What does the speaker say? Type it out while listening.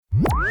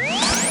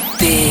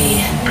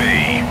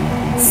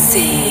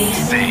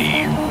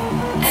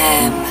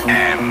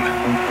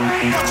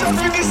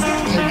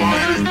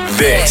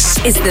This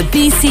is the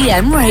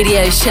BCM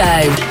Radio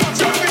Show.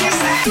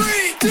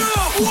 3, 2,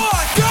 1,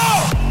 go!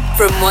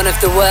 From one of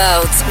the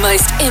world's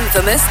most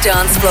infamous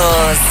dance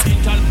floors.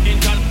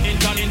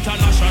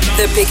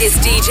 The biggest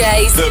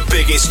DJs. The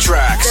biggest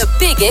tracks. The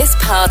biggest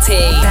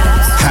party.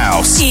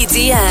 House.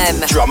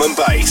 EDM. Drum and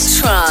bass.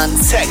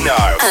 Trance. Techno.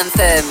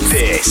 Anthems.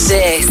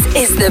 This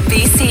is the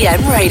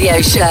BCM Radio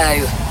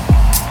Show.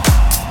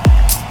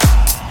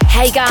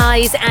 Hey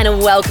guys, and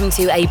welcome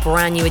to a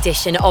brand new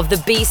edition of the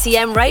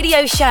BCM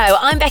Radio Show.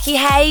 I'm Becky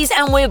Hayes,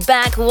 and we're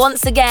back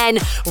once again,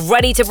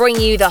 ready to bring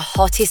you the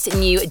hottest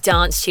new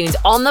dance tunes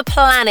on the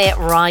planet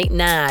right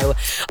now.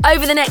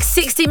 Over the next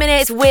 60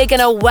 minutes, we're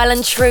gonna well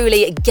and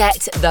truly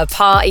get the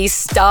party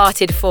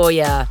started for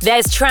you.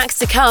 There's tracks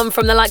to come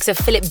from the likes of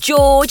Philip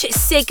George,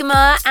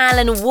 Sigma,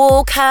 Alan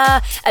Walker,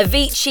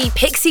 Avicii,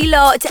 Pixie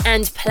Lott,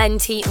 and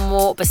plenty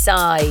more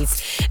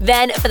besides.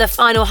 Then, for the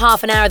final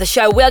half an hour of the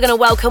show, we're gonna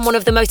welcome one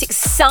of the most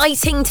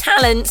exciting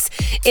talents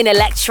in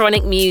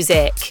electronic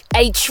music.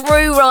 A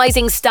true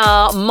rising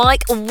star,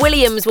 Mike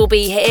Williams, will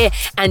be here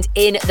and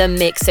in the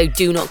mix, so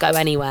do not go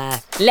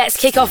anywhere. Let's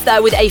kick off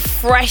though with a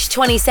fresh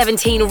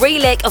 2017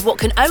 relic of what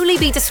can only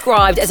be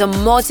described as a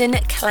modern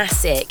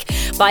classic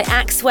by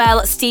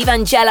Axwell, Steve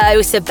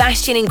Angello,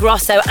 Sebastian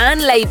Ingrosso and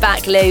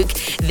Laidback Luke.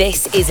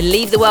 This is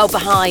Leave the World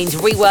Behind,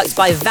 reworked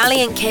by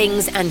Valiant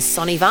Kings and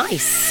Sonny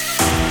Vice.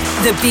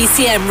 The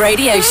BCM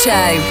Radio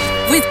Show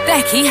with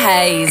Becky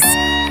Hayes.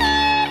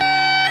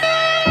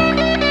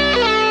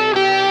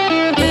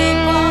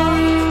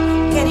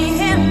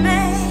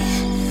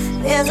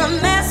 There's a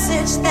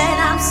message that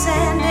I'm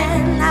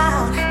sending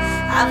out.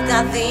 I've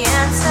got the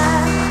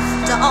answer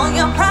to all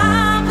your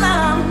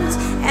problems,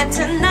 and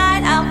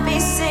tonight I'll be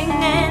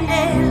singing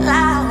it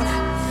loud.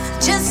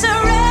 Just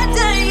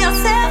surrender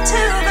yourself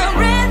to the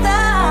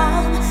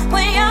rhythm.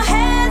 Put your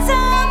hands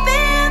up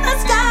in the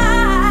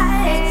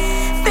sky.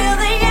 Feel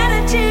the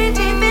energy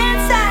deep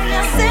inside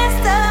your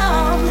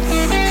system,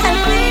 and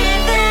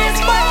leave this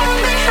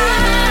world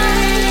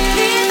behind.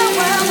 Leave the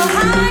world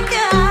behind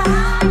you.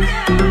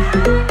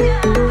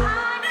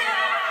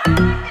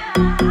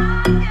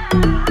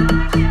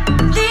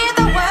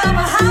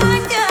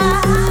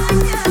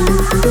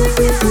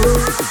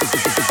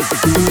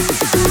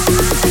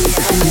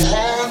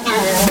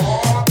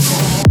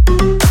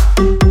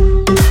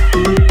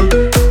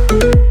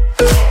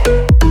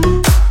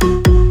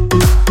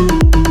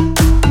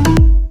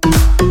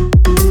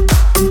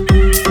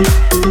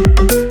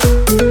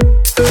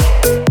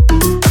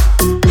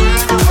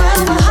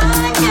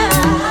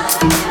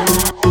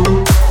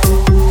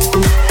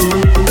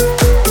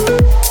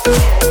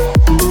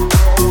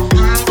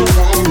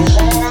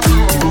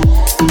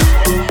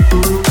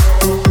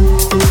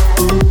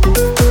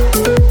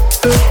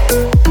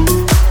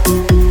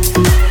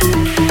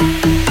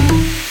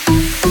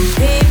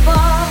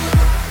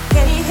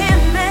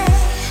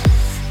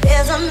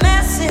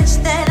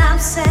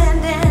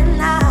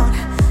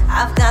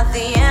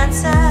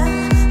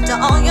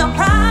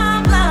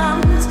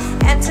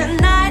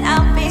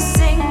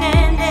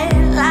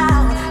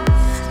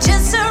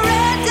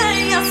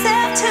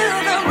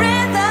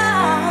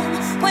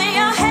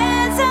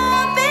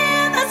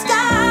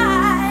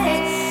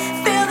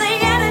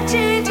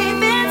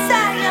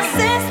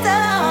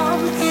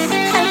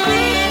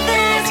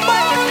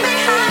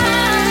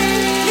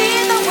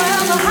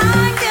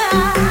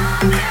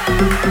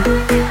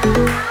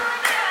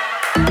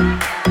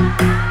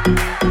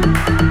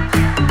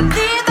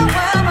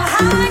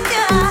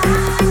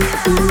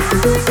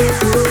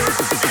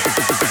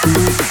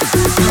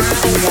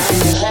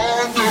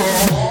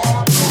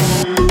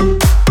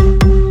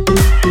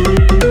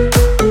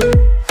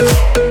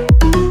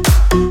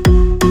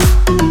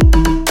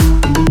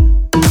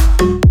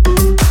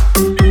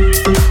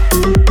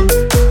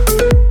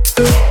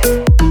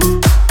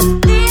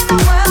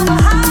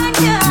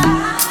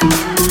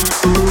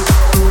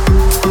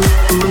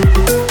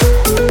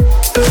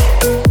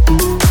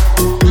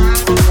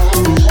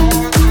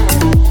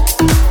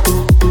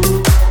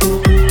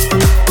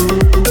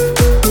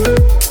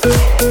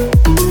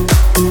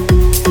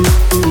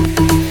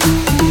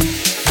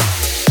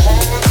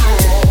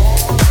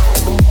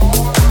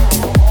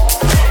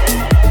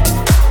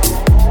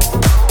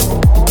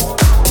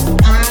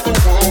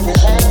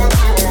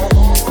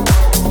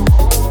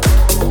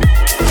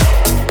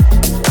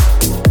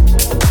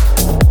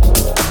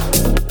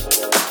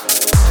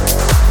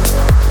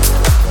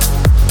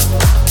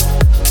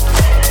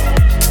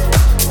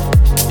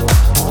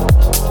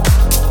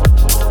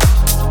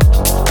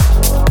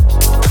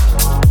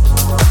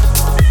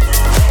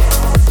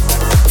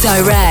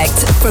 Direct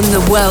from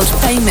the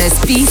world-famous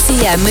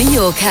BCM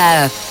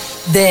Mallorca,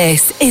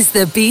 this is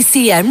the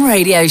BCM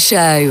Radio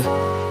Show.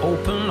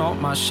 Open up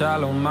my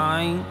shallow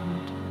mind,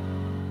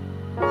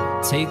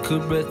 take a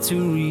breath to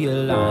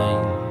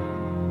realign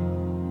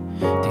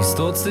these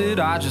thoughts that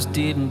I just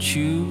didn't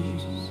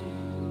choose.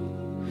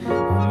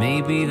 Well,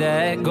 maybe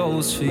that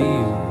goes for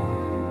you.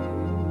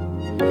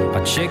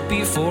 I check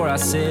before I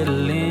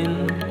settle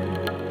in,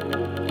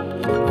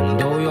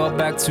 and oh, you're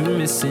back to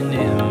missing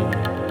him.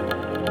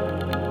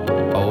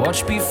 I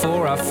watch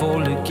before I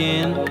fall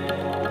again,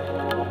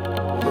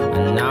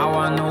 and now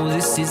I know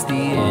this is the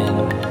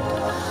end.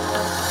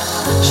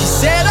 She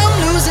said I'm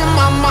losing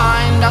my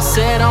mind, I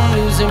said I'm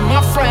losing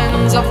my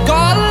friends. I've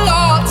got a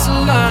lot to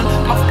learn,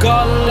 I've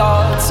got a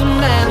lot to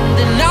mend,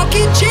 and I'll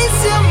keep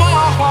chasing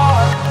my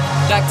heart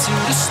back to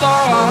the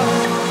start.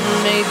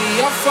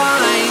 Maybe I'll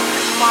find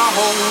my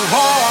whole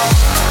heart.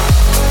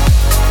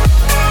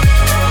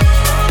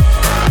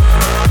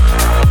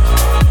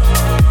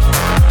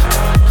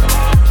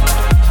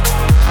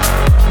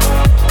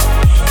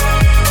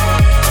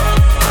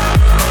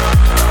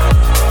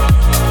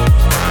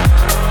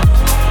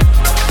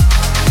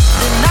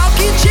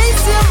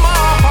 Chasing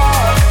my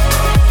heart.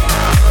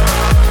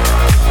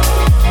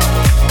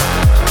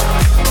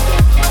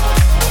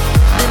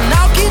 Then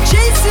I'll keep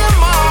chasing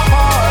my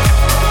heart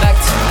back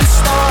to the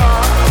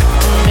start.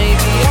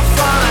 Maybe I'll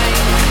find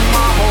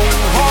my whole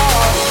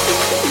heart.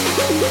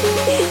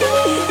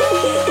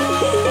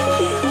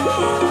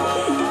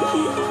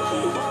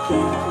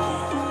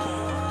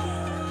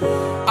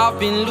 I've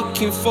been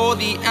looking for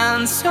the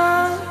answer,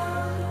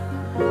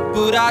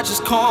 but I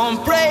just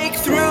can't break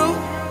through.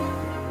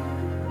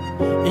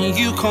 And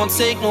you can't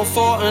take no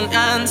for an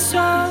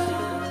answer.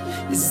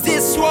 Is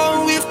this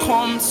what we've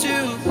come to?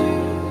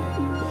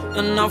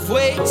 And I've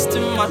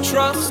wasted my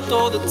trust,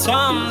 all the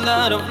time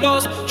that I've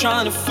lost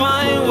trying to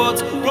find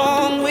what's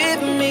wrong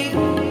with me.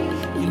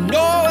 You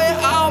know where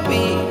I'll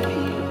be,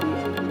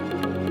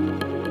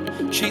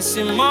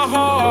 chasing my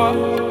heart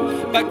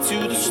back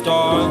to the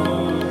start.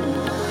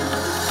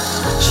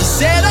 She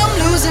said I'm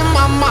losing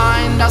my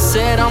mind, I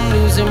said I'm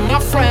losing my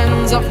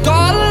friends. I've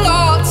got a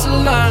lot to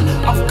learn,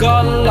 I've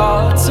got a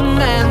lot to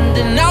mend,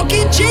 and I'll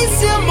keep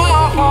chasing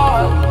my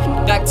heart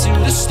back to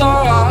the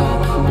start.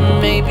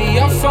 Maybe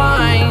I'll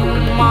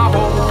find my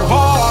whole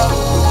heart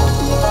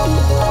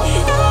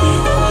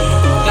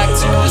back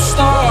to the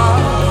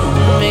start.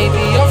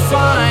 Maybe I'll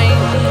find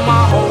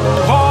my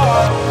whole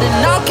heart.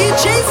 Then I'll keep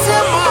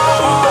chasing my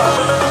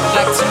heart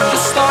back to the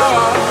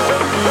start.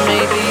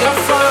 Maybe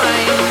I'll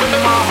find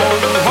my whole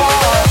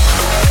heart.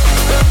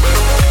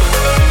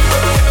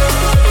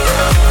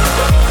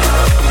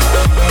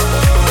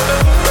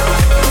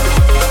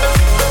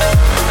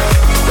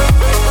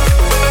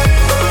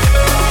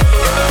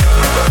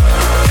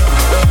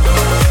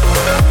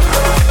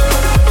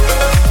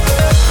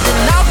 Then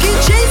I'll keep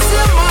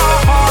chasing my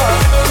heart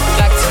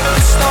back to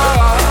the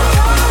start.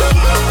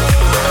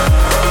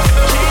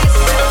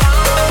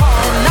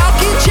 Then I'll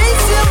keep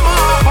chasing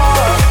my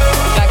heart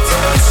back to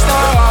the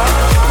start.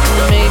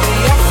 Maybe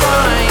I'll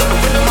find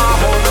my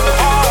whole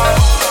heart.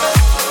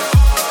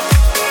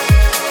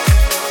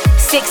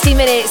 60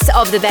 minutes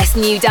of the best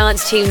new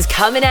dance tunes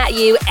coming at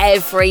you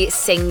every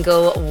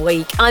single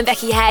week. I'm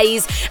Becky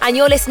Hayes, and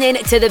you're listening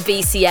to the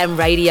BCM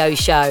Radio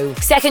Show.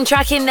 Second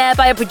track in there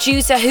by a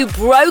producer who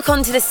broke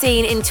onto the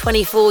scene in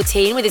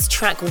 2014 with his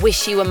track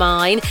Wish You Were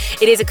Mine.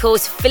 It is, of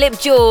course, Philip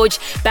George,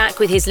 back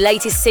with his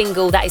latest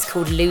single that is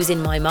called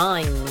Losing My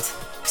Mind.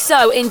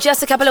 So, in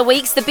just a couple of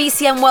weeks, the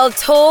BCM World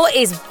Tour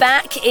is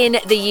back in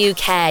the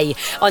UK.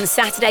 On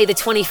Saturday, the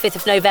 25th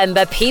of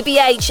November,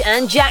 PBH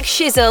and Jack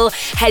Shizzle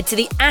head to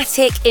the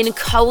Attic in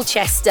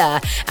Colchester,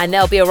 and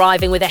they'll be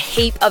arriving with a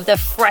heap of the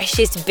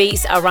freshest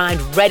beats around,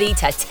 ready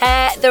to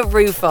tear the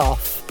roof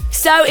off.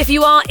 So if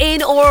you are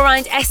in or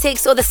around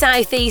Essex or the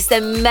South East,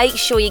 then make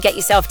sure you get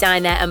yourself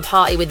down there and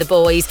party with the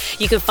boys.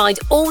 You can find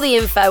all the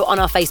info on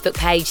our Facebook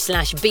page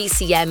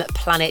 /BCM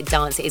Planet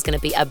Dance. It is going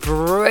to be a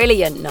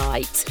brilliant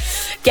night.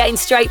 Getting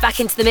straight back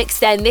into the mix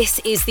then, this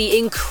is the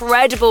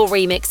incredible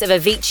remix of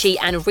Avicii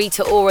and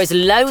Rita Ora's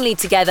Lonely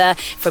Together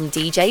from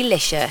DJ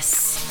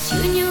Licious.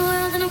 You in your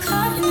world and I'm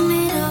caught in the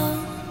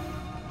middle.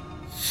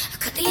 I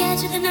cut the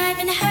edge of the knife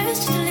and it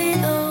hurts just a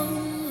little.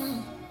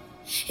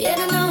 Yeah,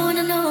 I know, and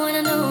I know, and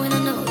I know, and I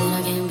know that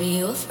I can't be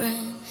your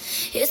friend.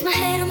 It's my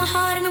head on my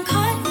heart and I'm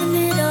caught in the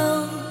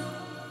middle.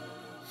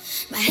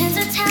 My hands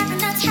are tied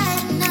and I'm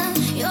tied enough.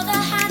 You're the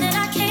high that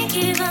I can't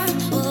give up.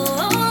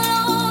 Oh,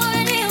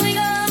 Lord, here we go.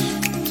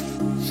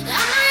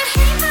 I might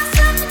hate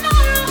myself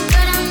tomorrow,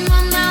 but I'm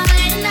on my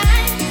way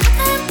tonight.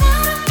 At the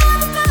bottom of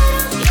the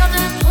bottle, you're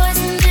the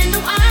poison in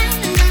the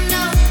wine, and I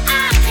know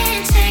I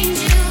can't change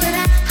you, but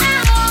I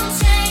won't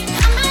change.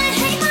 I might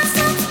hate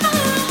myself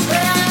tomorrow,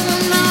 but I'm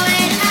on my way.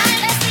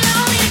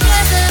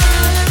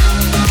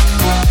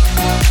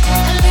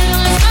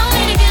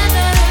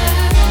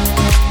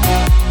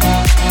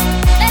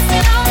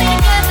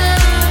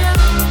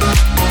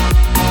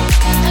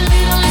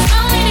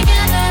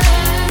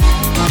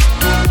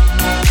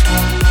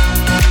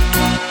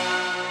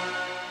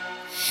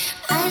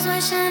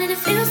 Shining, it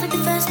feels like the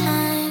first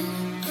time.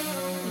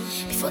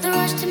 Before the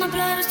rush to my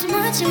blood was too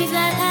much and we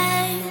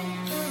flatlined.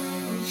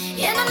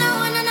 Yeah, and I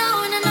know, and I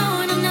know, and I know,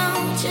 and I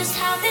know just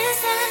how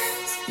this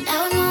ends.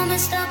 Now I'm all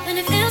messed up and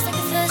it feels like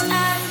the first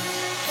time.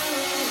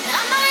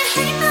 I might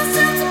hate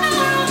myself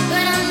tomorrow,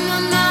 but I'm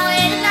on my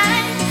way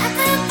tonight. At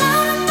the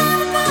bottom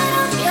of the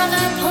bottle, you're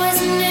the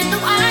poison in the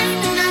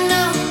wine, and I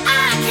know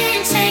I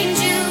can't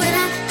change you, and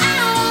I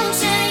won't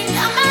change.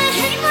 I might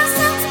hate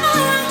myself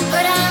tomorrow,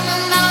 but I'm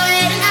on my way.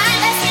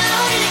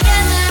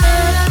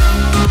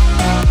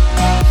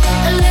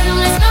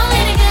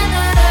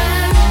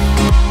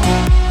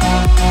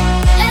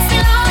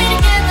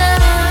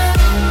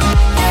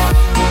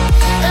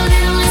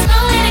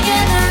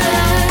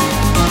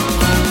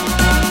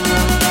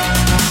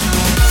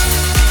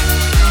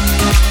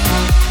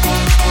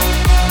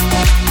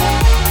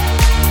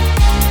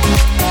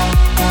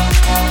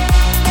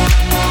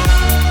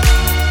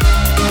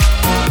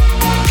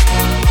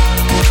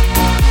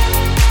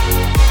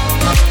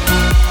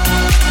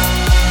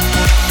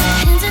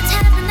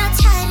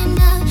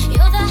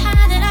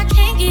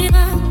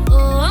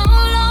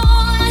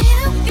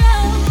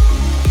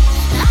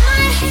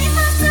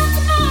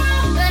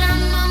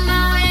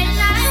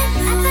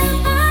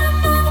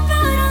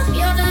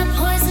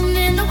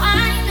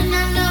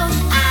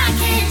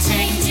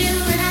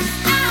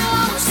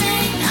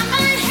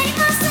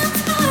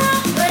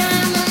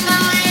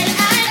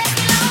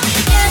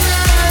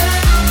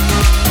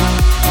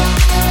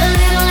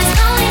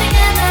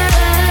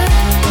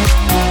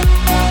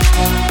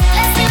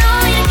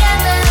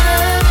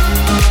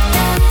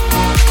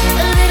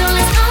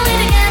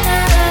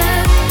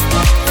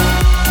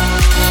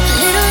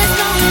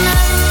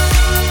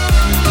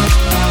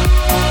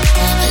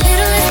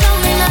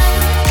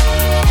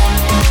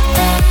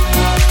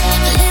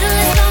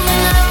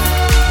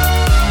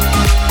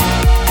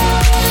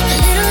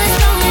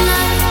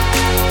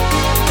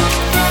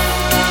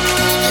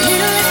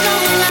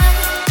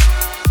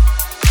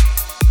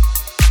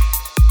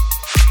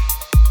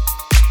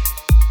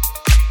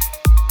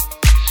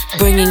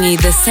 bringing you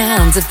the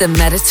sounds of the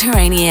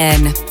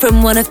Mediterranean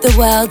from one of the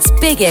world's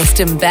biggest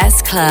and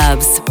best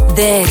clubs.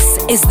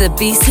 This is the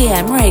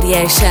BCM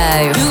Radio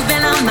Show. You've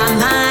been on my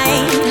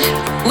mind.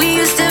 We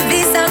used to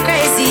be so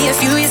crazy a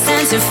few years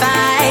into 5.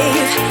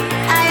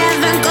 I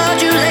haven't called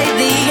you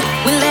lately.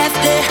 We left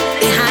it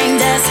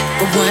behind us,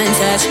 but one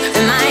touch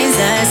reminds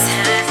us.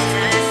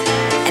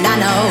 And I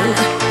know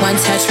one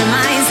touch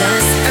reminds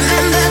us.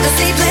 Remember the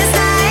sleepless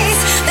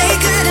nights, they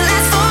couldn't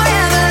last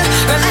forever.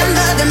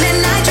 Remember the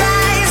midnight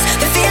drives,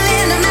 the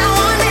feeling of now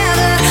or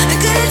never. The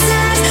good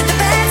times, the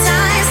bad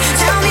times.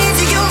 Tell me,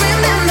 do you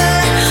remember?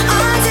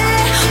 All day,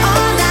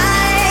 all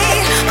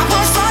night, I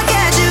won't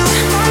forget you.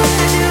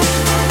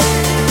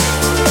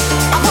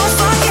 I won't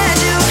forget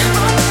you.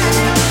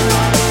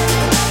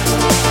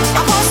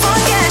 I won't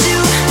forget you. I won't forget you.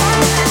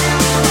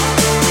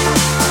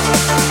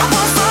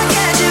 I won't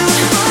forget you.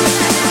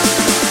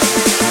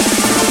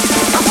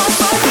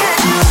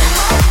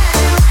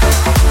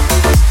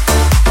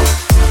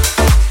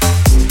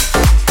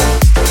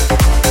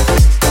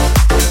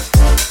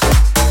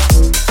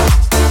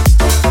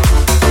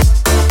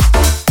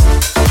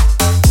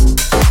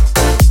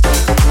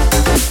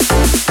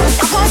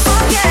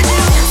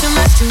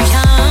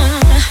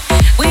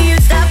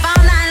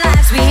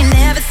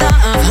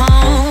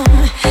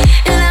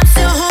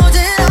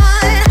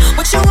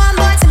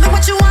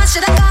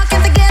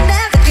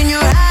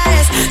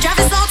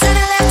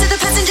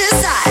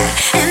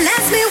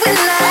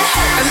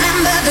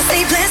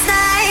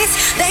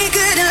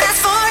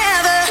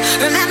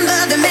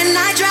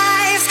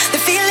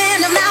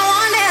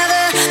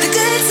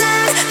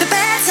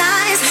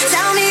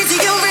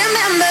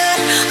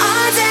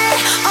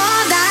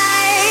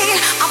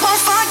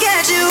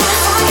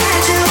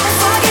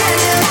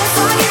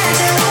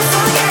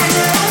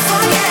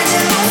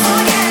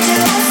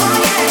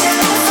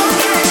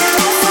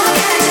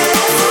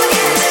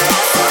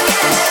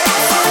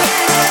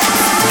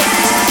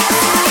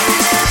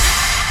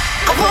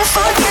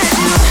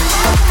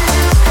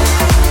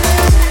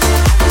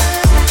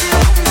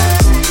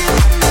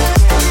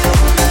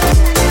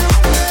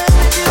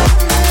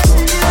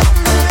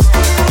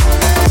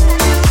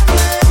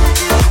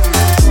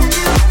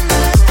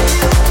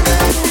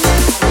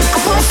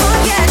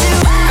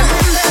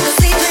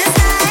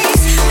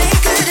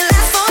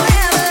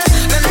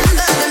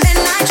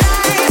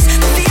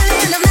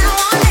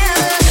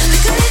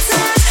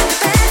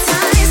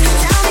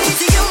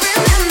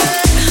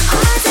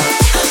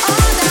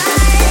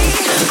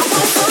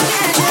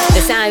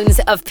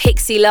 Of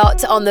Pixie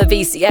Lott on the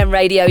BCM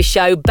Radio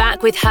Show,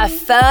 back with her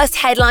first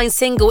headline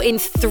single in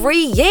 3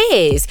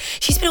 years.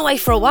 She's been away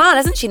for a while,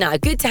 hasn't she now?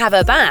 Good to have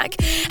her back.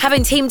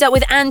 Having teamed up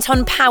with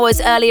Anton Powers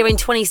earlier in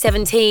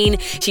 2017,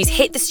 she's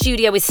hit the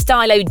studio with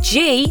Stylo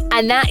G,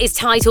 and that is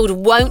titled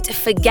Won't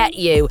Forget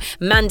You.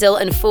 Mandel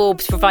and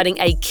Forbes providing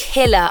a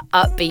killer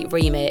upbeat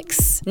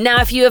remix.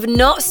 Now, if you have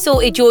not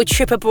sorted your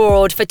trip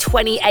abroad for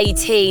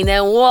 2018,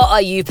 then what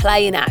are you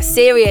playing at?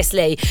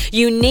 Seriously,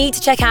 you need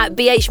to check out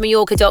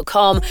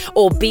bhmallorca.com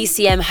or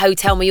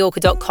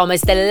bcmhotelmallorca.com,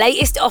 as the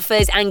latest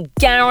offers and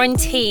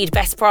guaranteed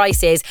best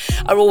prices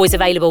are always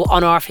available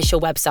on our official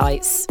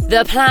websites.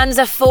 The plans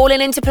are falling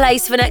into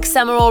place for next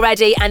summer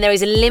already, and there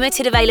is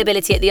limited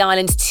availability at the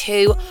island's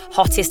 2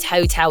 hottest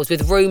hotels,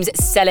 with rooms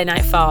selling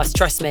out fast,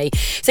 trust me.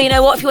 So you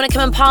know what, if you want to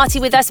come and party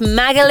with us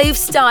Magaluf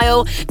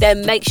style,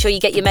 then make sure you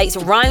get your mates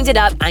rounded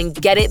up and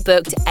get it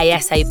booked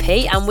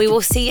ASAP, and we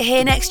will see you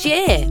here next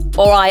year.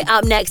 Alright,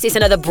 up next is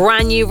another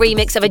brand new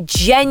remix of a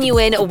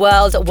genuine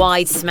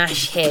worldwide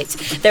smash hit.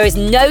 There is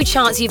no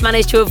chance you've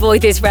managed to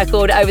avoid this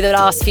record over the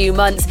last few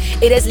months.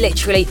 It has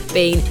literally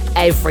been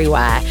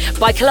everywhere.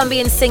 By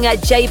Colombian singer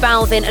J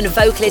Balvin and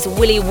vocalist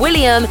Willie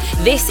William,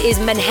 this is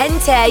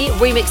Menjente,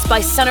 remixed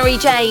by Sonnery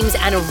James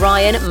and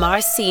Ryan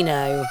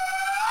Marcino.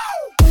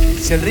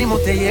 Si el ritmo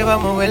te lleva a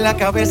mover la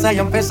cabeza,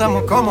 ya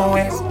empezamos como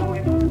es.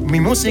 Mi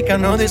música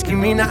no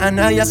discrimina a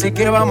nadie, así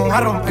que vamos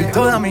a romper. Y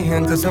toda mi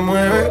gente se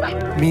mueve,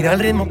 mira el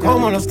ritmo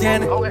como los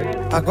tiene.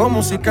 Hago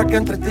música que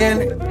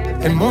entretiene.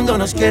 El mundo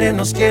nos quiere,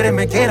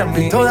 me quiere a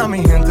mí. Y toda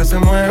mi gente se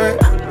mueve,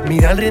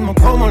 mira el ritmo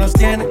como los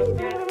tiene.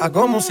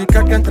 Hago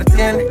música que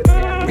entretiene.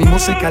 Mi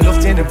música los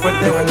tiene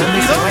fuerte bailando.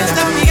 ¿Y dónde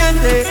está mi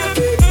gente?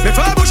 Me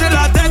fait bouger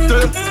la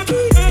tête.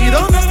 ¿Y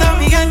dónde está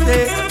mi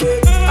gente?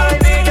 Ay,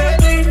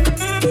 Miguelín,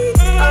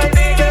 ay,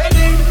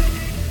 Miguelín,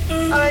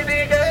 ay,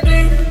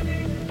 Miguelín,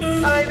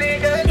 ay,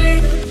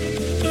 Miguelín,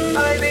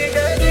 ay,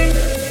 Miguelín,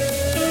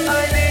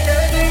 ay,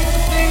 Miguelín.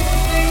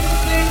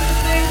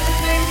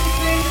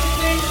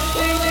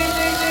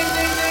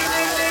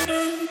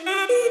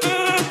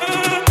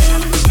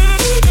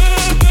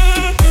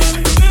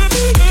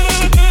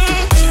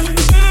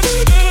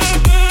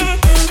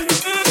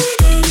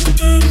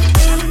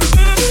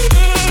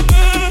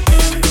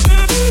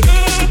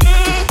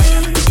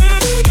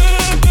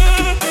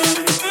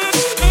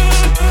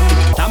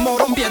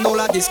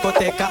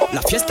 Discoteca,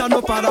 la fiesta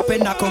no para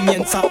apenas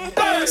comienza.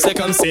 C'est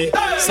comme si,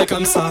 c'est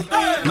comme ça,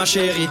 ma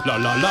chérie. La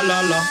la la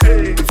la la.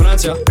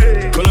 Francia,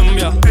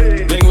 Colombia,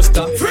 me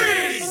gusta.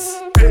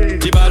 Freeze.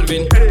 J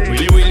Balvin,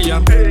 Willie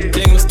William,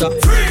 te gusta.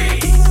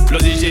 Freeze.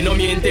 Los DJ no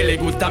mienten, le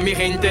gusta a mi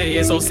gente y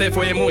eso se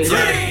fue muy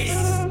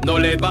bien. No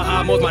le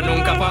bajamos, mas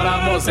nunca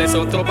paramos, es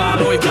otro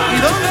palo y plan.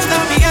 ¿Y dónde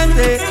está mi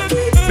gente?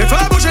 Me fue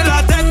a bouger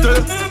la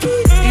tête.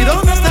 ¿Y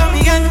dónde está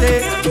mi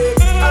gente?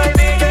 I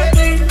need a D,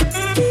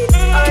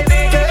 I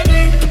need a D,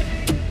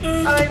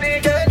 I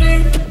need a D,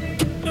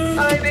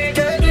 I need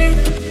a D,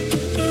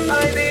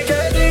 I need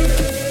a D,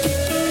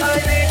 I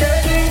need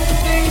a D.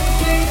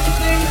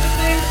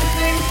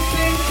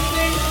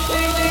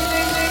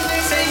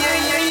 Say yeah,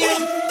 yeah, yeah.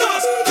 1,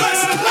 2, 3,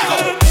 luego.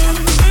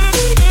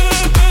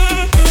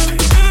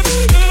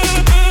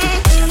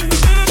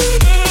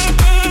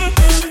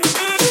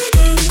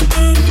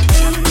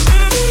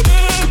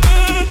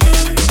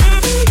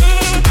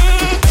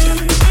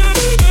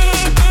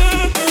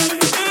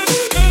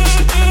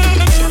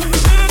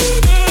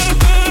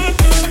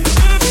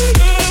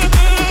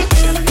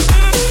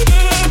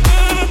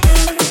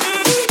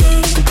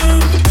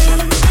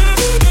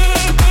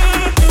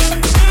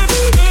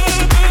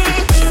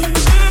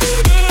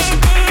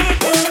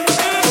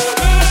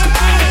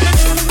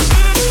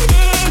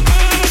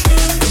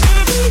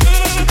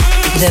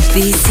 The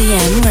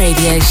BCM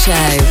Radio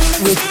Show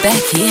with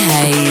Becky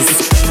Hayes.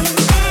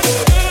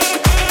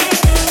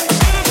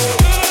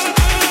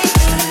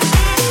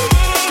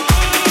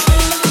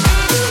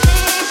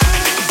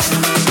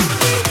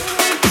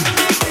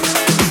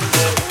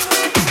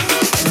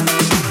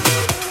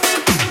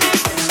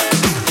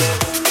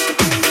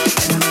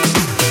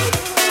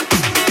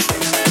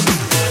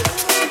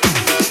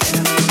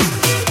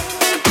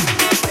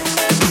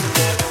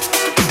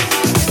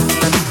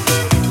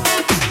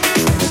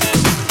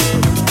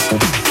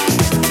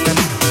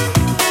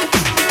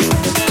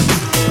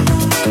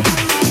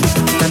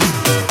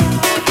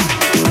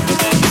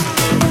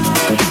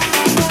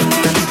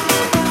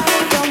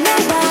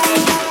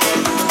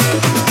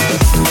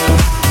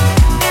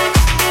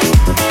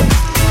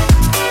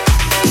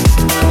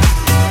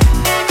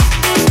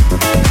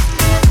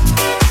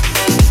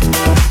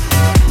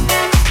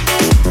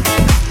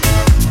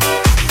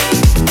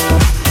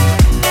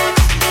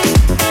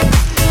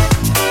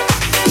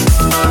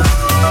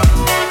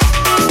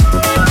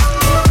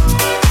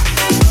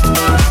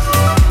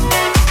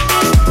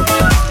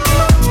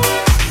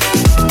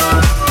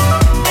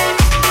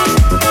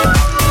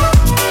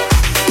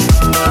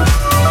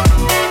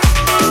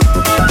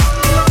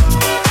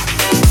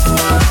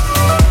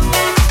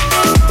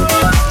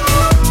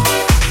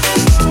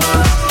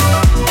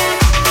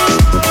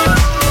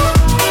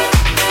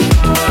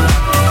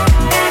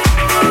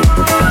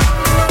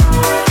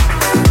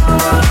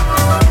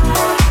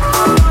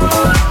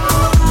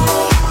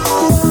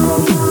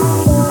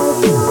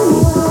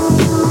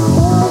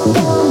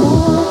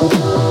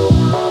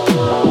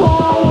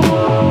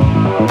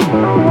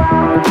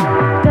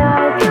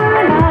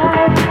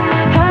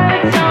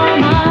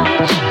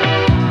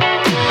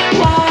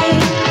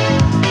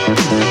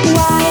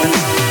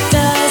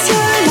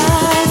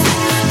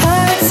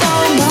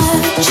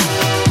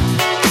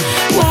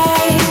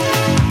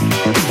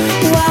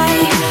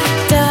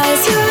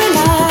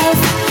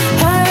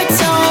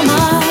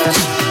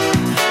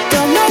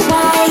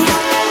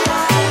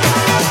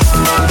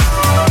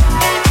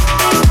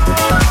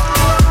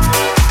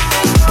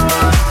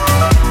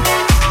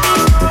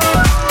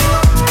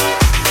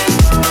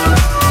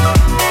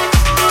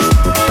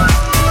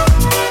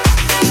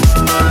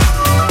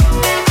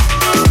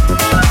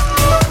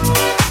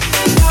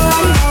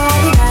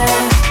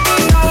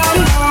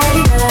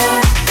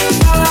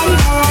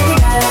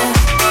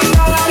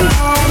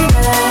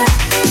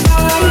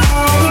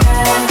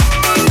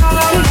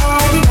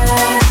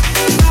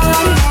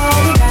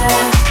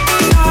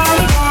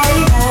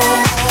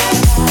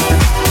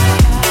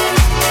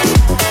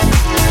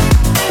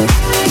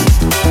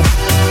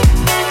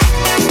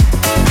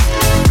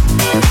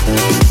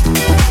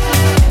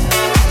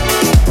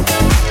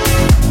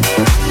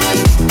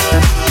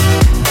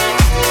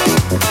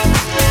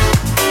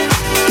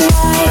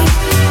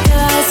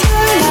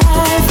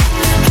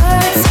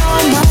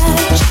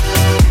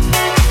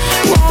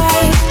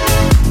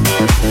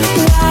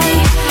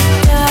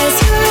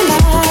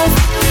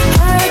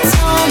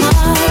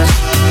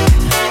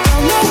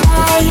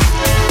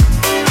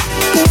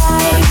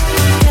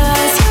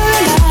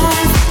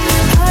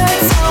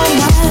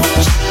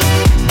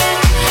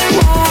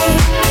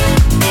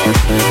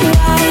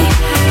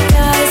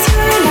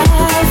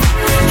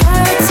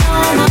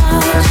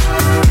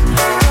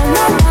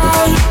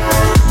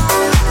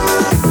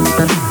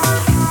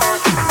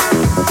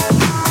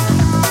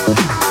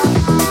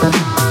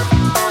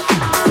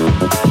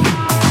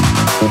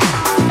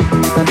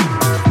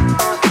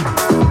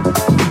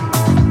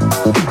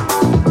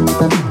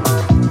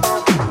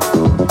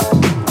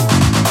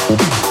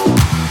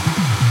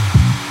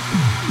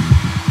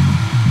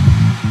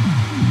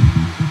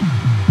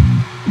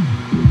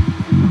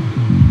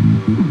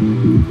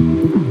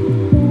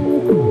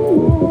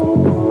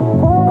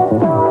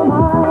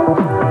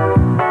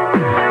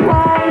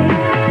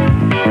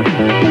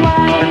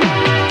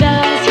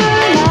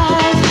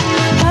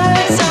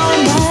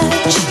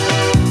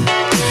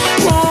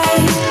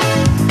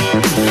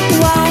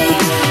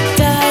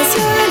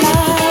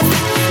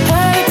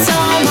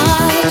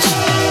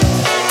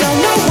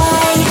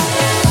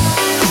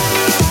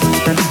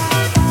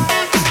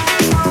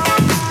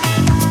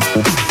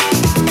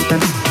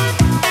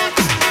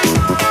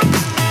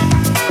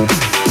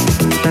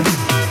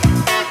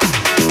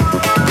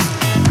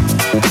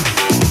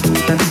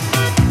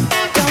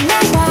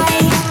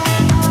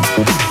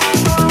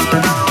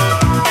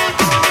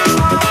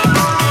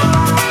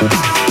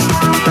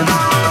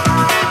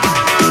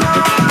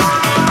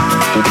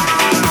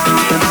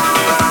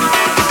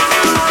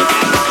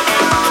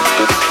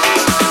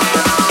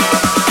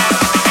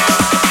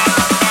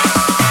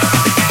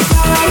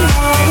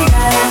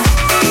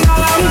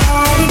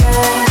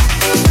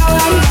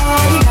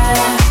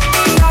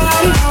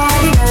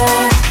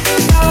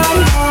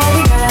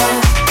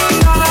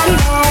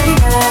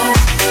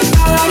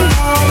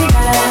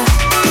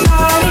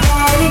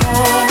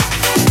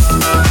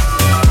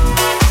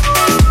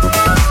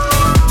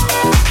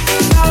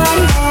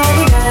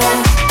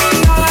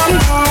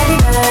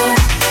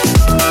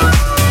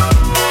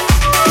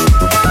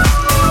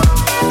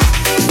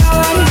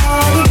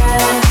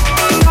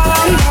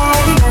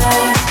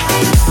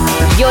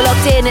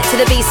 in to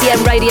the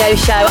BCM Radio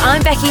Show.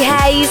 I'm Becky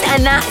Hayes,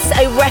 and that's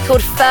a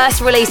record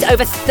first released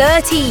over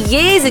 30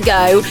 years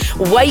ago,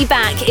 way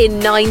back in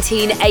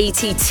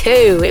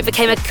 1982. It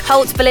became a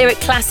cult Balearic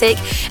classic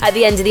at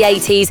the end of the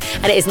 80s,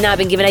 and it has now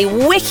been given a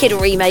wicked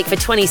remake for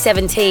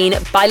 2017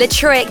 by Le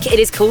Trick. It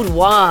is called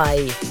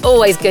Why.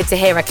 Always good to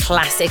hear a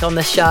classic on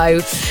the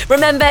show.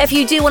 Remember, if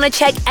you do want to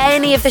check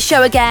any of the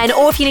show again,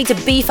 or if you need to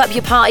beef up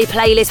your party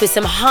playlist with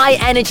some high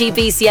energy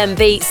BCM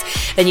beats,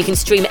 then you can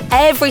stream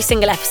every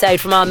single episode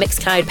from our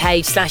Mixcloud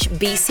page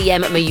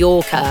 /BCM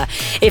Mallorca.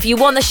 If you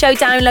want the show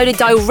downloaded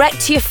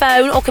direct to your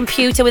phone or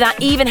computer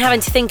without even having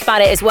to think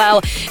about it as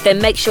well,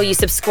 then make sure you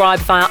subscribe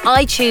via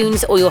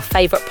iTunes or your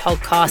favourite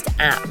podcast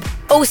app.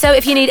 Also,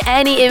 if you need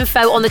any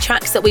info on the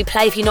tracks that we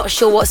play, if you're not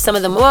sure what some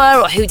of them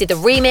were or who did the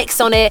remix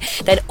on it,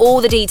 then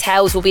all the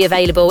details will be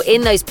available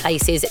in those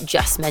places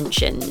just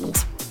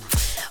mentioned.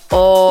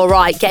 All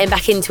right, getting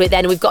back into it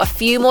then. We've got a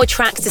few more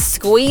tracks to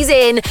squeeze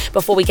in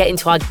before we get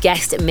into our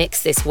guest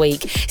mix this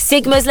week.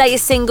 Sigma's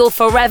latest single,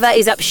 Forever,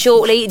 is up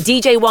shortly.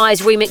 DJ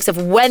Y's remix of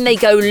When They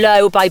Go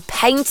Low by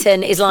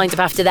Payton is lined up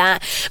after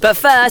that. But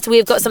first,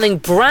 we've got something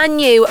brand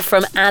new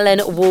from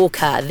Alan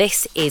Walker.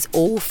 This is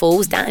All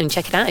Falls Down.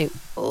 Check it out.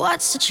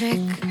 What's the trick?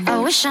 I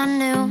wish I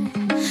knew.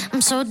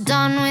 I'm so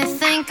done with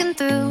thinking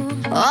through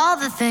all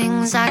the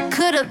things I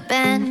could have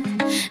been,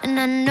 and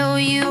I know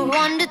you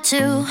wanted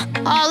to.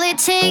 All it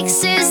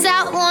takes is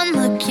that one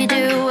look you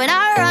do, and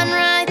I run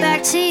right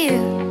back to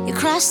you. You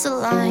cross the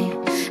line,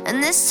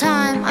 and this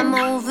time I'm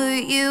over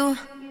you.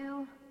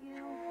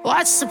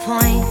 What's the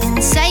point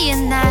in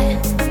saying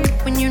that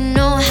when you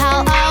know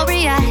how I'll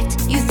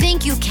react? You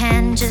think you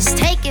can just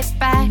take it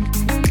back,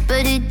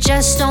 but it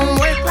just don't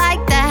work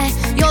like that.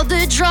 You're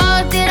the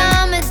drug that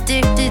I'm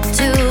addicted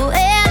to,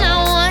 and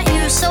I want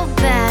you so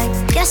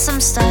bad. Guess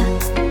I'm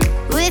stuck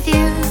with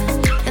you,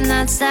 and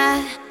that's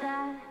that.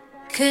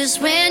 'Cause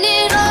when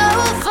it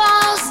all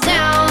falls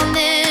down,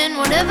 then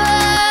whatever.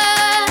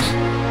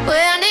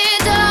 When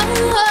it don't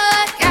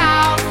work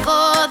out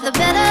for the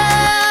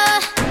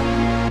better,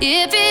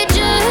 if it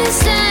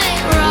just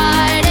ain't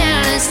right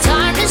and it's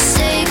time to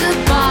say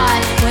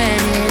goodbye.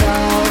 When it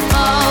all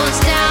falls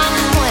down,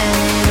 when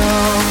it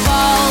all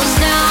falls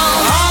down,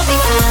 I'll be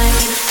fine.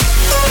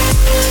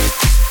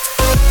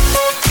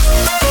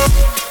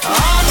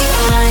 I'll be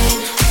fine.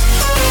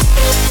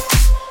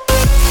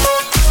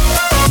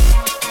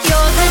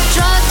 You're the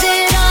drug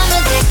that I'm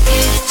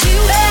addicted to,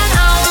 and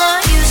I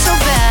want you so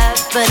bad,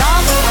 but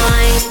I'll be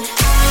fine.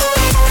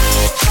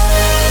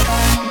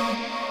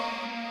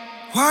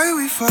 Why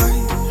we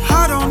fight?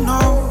 I don't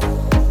know.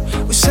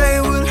 We say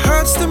what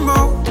hurts the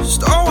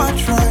most. Oh, I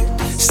tried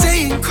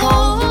staying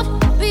cold,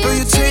 but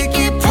you take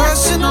it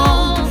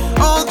personal.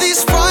 All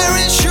these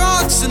firing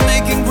shots and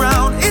making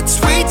ground, it's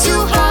way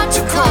too hard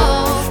to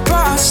call.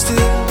 But I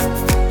still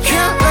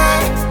can't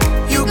let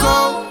you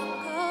go.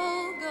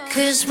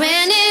 'Cause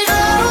when it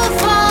all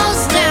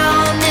falls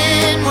down,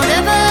 then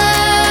whatever.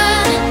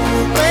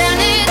 When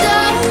it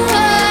don't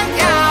work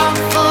out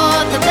for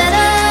the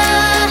better,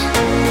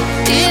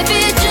 if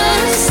it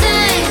just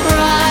ain't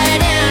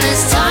right and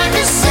it's time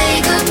to say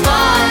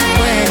goodbye.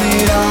 When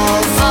it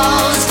all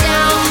falls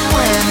down,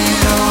 when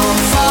it all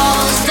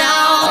falls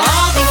down,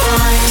 I'll be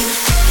fine.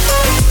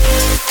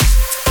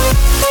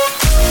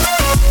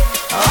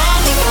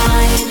 I'll be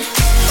fine.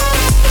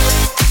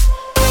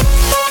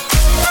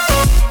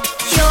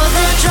 You're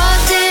the drug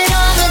that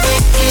I'm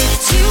addicted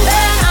to,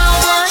 and I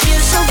want you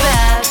so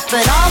bad,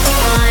 but I'll be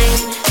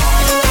fine.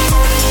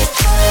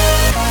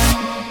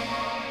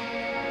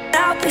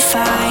 I'll be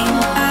fine,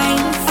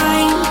 fine,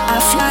 fine.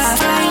 I'll fly,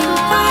 fine,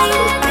 fine,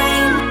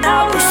 fine.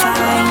 I'll be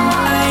fine,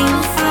 fine,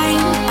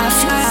 fine. I'll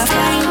fly,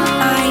 fine,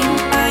 fine,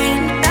 fine.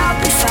 I'll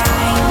be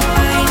fine,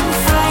 fine,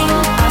 fine.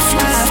 I'll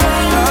fly,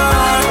 fine,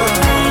 fine,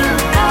 fine.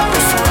 I'll be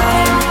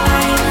fine,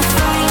 fine,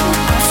 fine.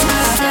 I'll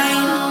fly,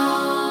 fine.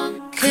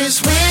 'Cause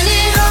when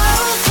it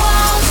all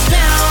falls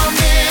down,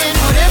 then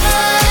whatever.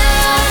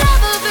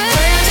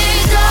 When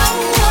it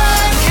don't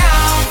work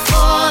out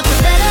for the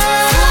better,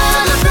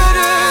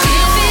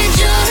 if it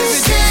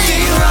just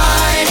ain't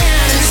right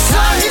and it's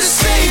time to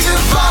say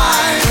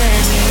goodbye.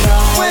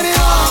 When it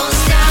all falls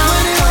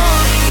down,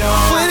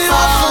 when it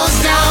all falls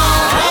down,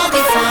 I'll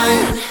be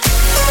fine.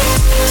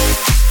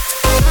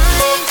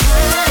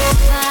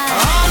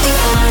 I'll be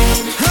fine.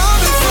 I'll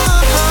be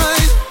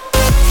fine.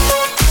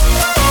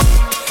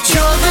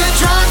 You're the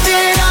drug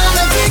that I'm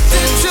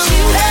addicted to,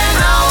 and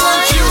I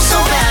want you so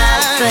bad,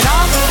 but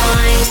I'll be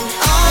fine.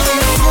 I'll be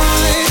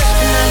fine.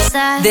 And that's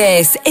that.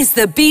 This is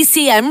the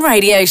BCM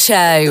Radio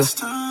Show. This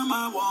time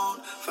I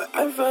want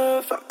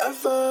forever,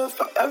 forever,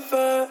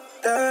 forever,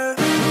 yeah.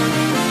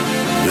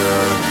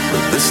 Yeah,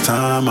 but this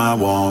time I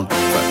want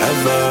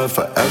forever,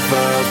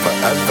 forever,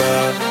 forever,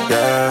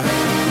 yeah.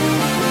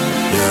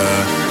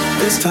 Yeah,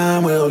 this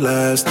time will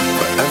last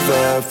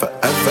forever,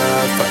 forever,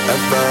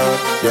 forever,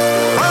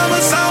 yeah.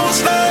 Promise I will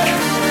stay,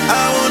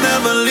 I will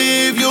never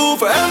leave you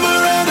forever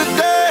and a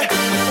day.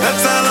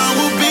 That's how long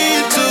we'll be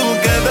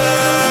together,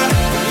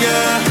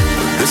 yeah.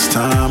 This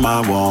time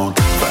I want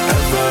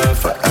forever,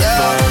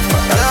 forever,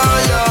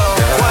 forever, yeah.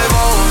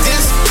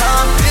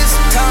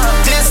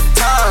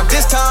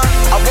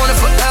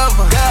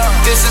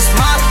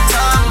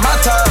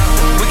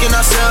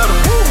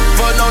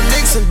 no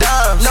nicks and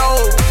dimes.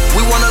 No,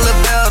 we wanna live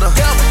better.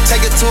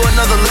 Take it to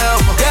another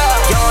level.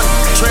 Young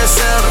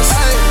trendsetters.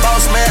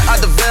 Boss man, I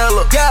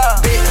develop.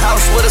 Big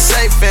house with a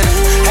safe in it.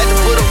 Had to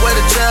put away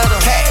the cheddar.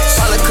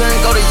 Probably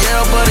couldn't go to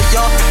Yale, but a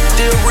young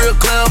did real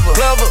clever.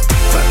 Forever,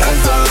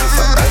 forever,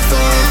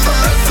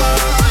 forever,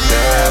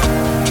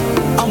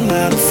 yeah. I'm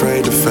not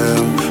afraid to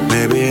fail.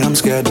 Maybe I'm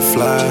scared to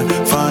fly.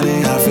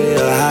 Funny, I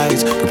feel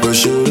heights to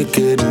push you to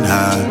getting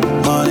high.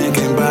 Money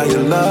can buy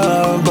your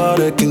love, but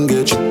it can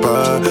get you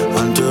by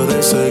until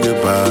they say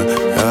goodbye.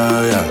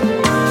 Yeah, yeah.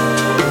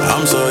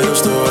 I'm so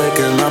used to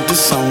waking up to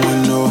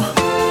someone new.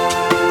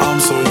 I'm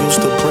so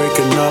used to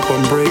breaking up,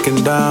 I'm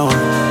breaking down.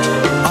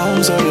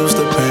 I'm so used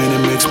to pain,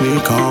 it makes me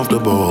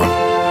comfortable.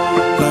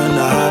 Learn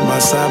to hide my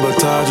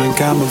sabotage and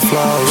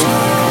camouflage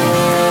now.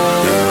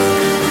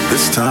 Yeah,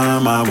 this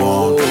time I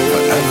won't.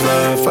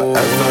 Forever,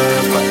 forever,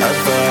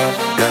 forever,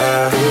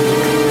 yeah.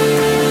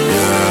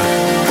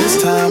 Yeah, this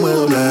time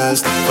will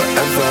last.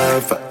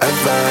 Forever,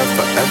 forever,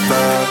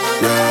 forever,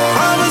 yeah.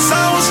 Promise I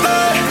will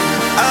stay,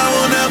 I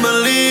will never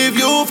leave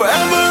you.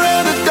 Forever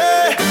and a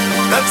day,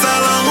 that's how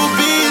long we'll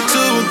be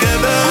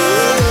together,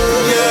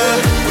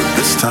 yeah.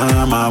 This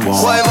time I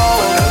won't. Forever,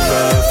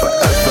 forever,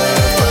 forever.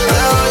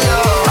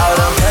 I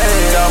done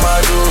paid all my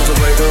dues to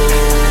break the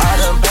rules. I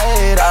done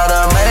made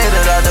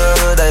it out the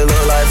hood, they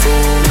look like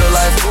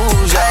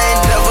fools, yeah. I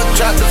ain't never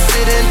tried to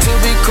fit in to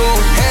be cool,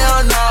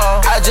 hell no.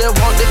 I just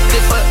want to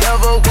fit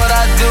forever what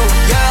I do,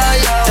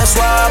 yeah, yeah. That's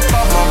why I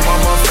bought my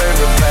mama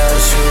favorite pair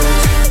of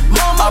shoes.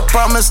 I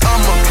promise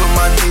I'ma put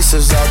my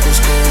nieces out to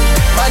school.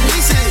 My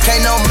nieces,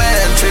 can't no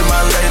man treat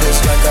my ladies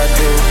like I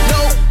do.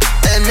 Nope.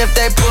 And if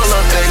they pull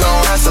up, they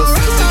gon' have to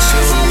feel the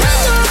shoes.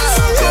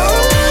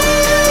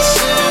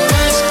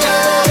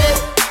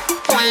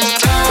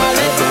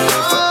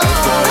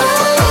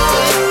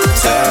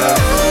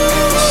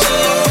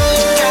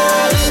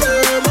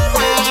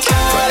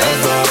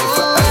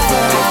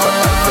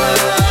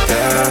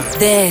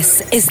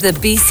 This is the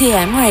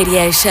BCM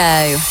Radio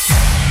Show.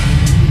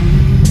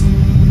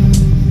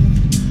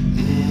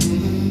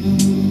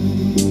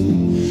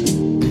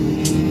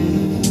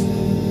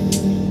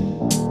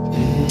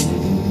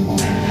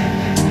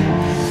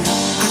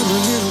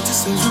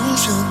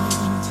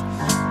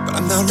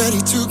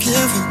 Ready to give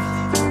in.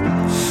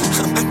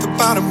 I'm at the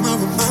bottom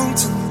of a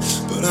mountain,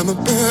 but I'm a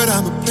bird,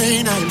 I'm a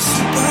plane, I am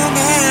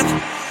Superman.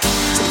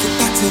 Take it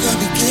back to the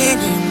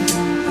beginning,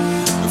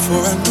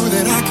 before I knew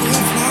that I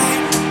could fly.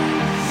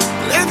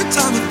 But every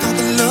time I thought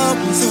the love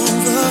was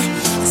over,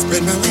 I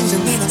spread my wings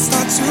and then I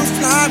start to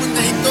fly. When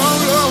they go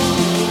low,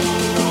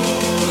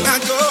 I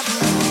go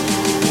high.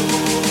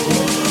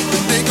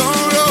 When they go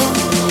low,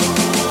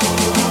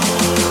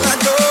 I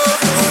go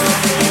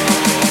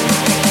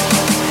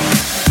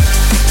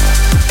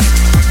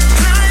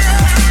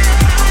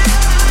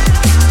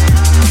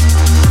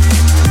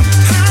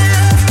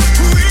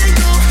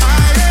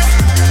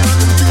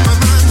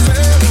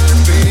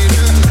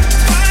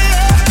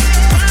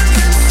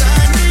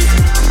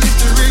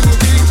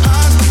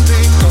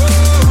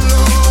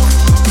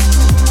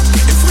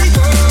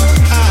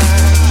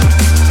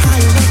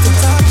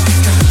touch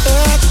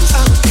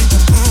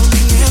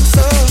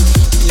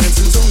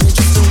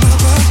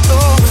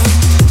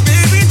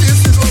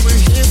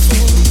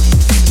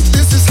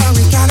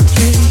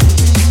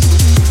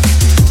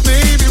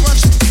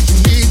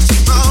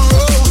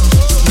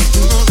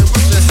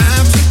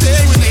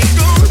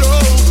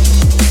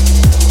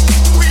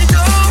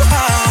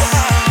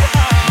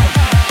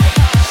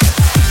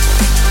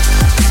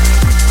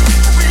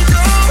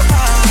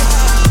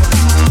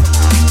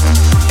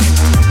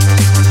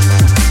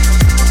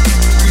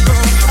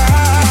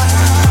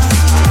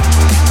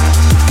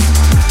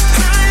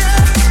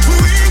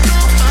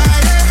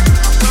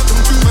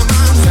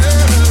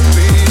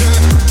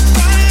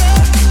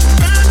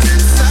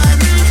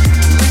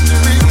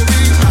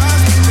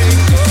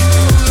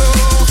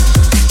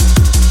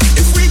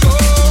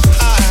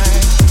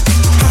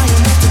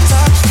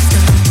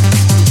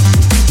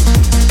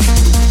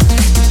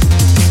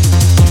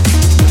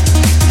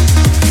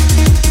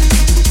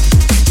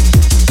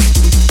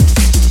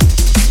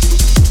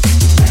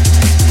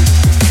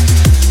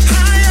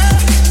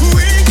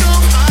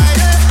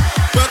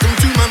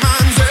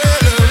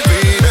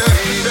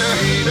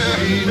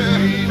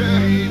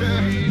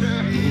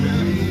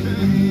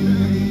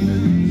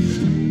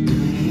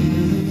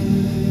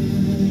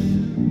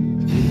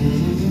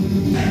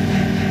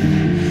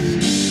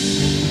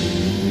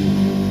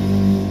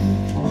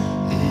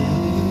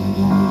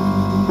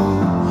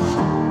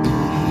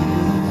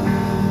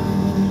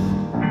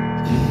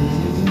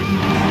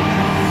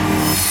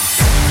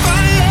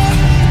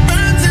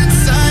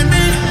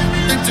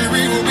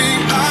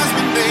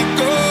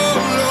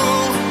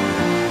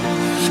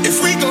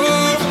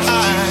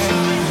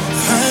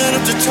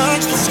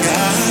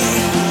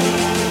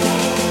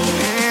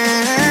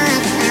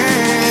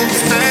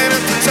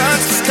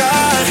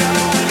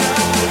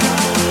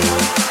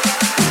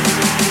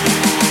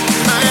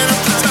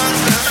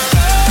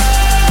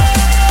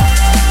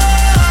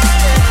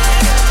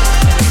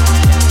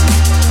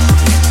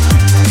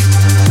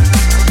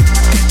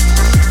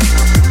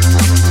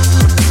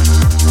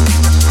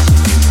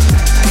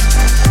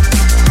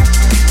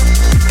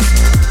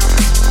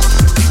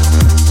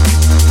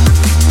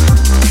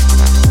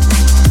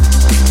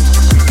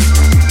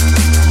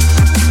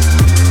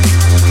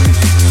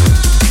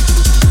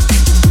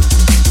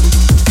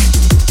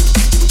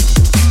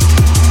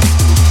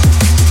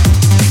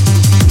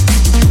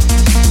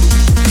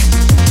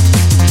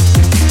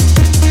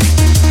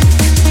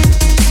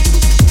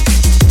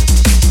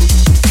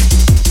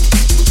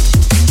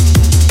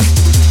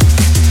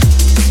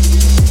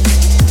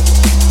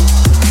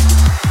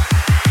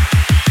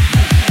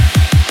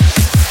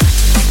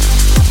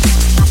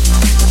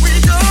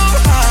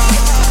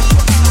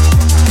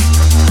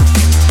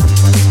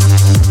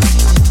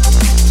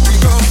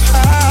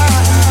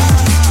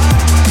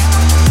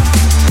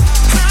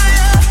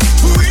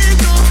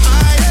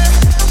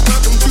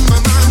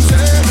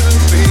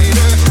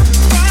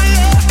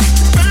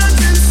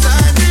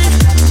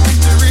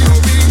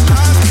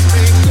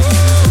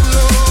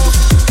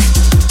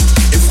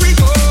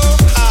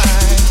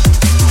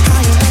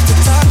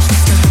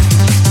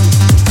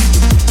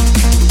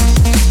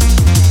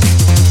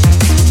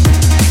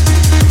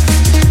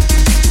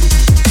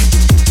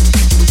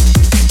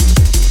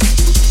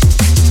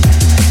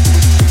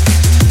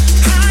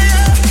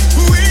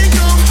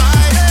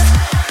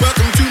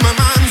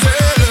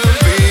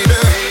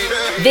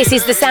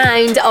This is the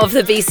sound of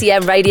the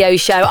BCM radio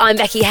show. I'm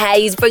Becky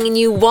Hayes, bringing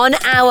you 1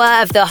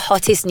 hour of the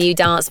hottest new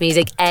dance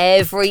music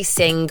every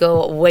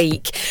single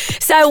week.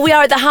 So we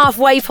are at the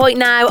halfway point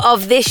now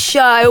of this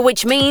show,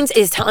 which means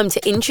it's time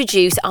to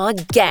introduce our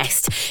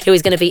guest, who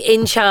is going to be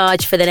in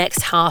charge for the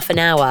next half an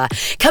hour.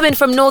 Coming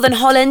from Northern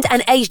Holland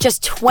and aged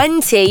just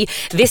 20,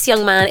 this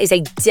young man is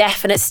a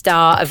definite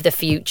star of the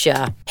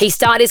future. He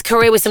started his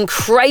career with some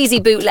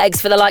crazy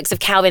bootlegs for the likes of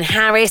Calvin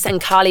Harris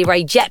and Carly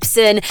Rae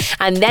Jepsen,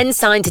 and then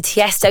signed to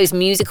Tiesto's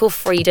Musical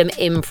Freedom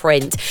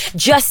imprint.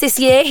 Just this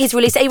year, he's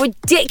released a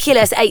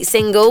ridiculous 8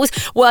 singles,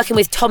 working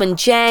with Tom and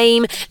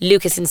James,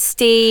 Lucas and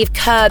Steve,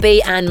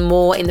 Kirby, and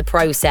more in the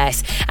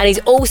process. And he's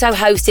also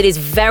hosted his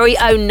very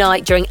own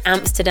night during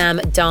Amsterdam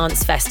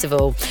Dance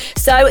Festival.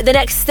 So the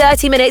next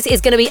 30 minutes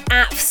is going to be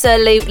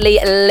absolutely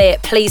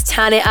lit. Please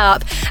turn it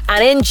up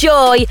and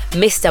enjoy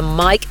Mr.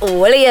 Mike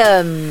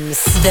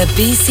Williams. The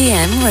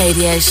BCM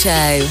Radio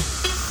Show.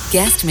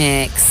 Guest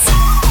Mix.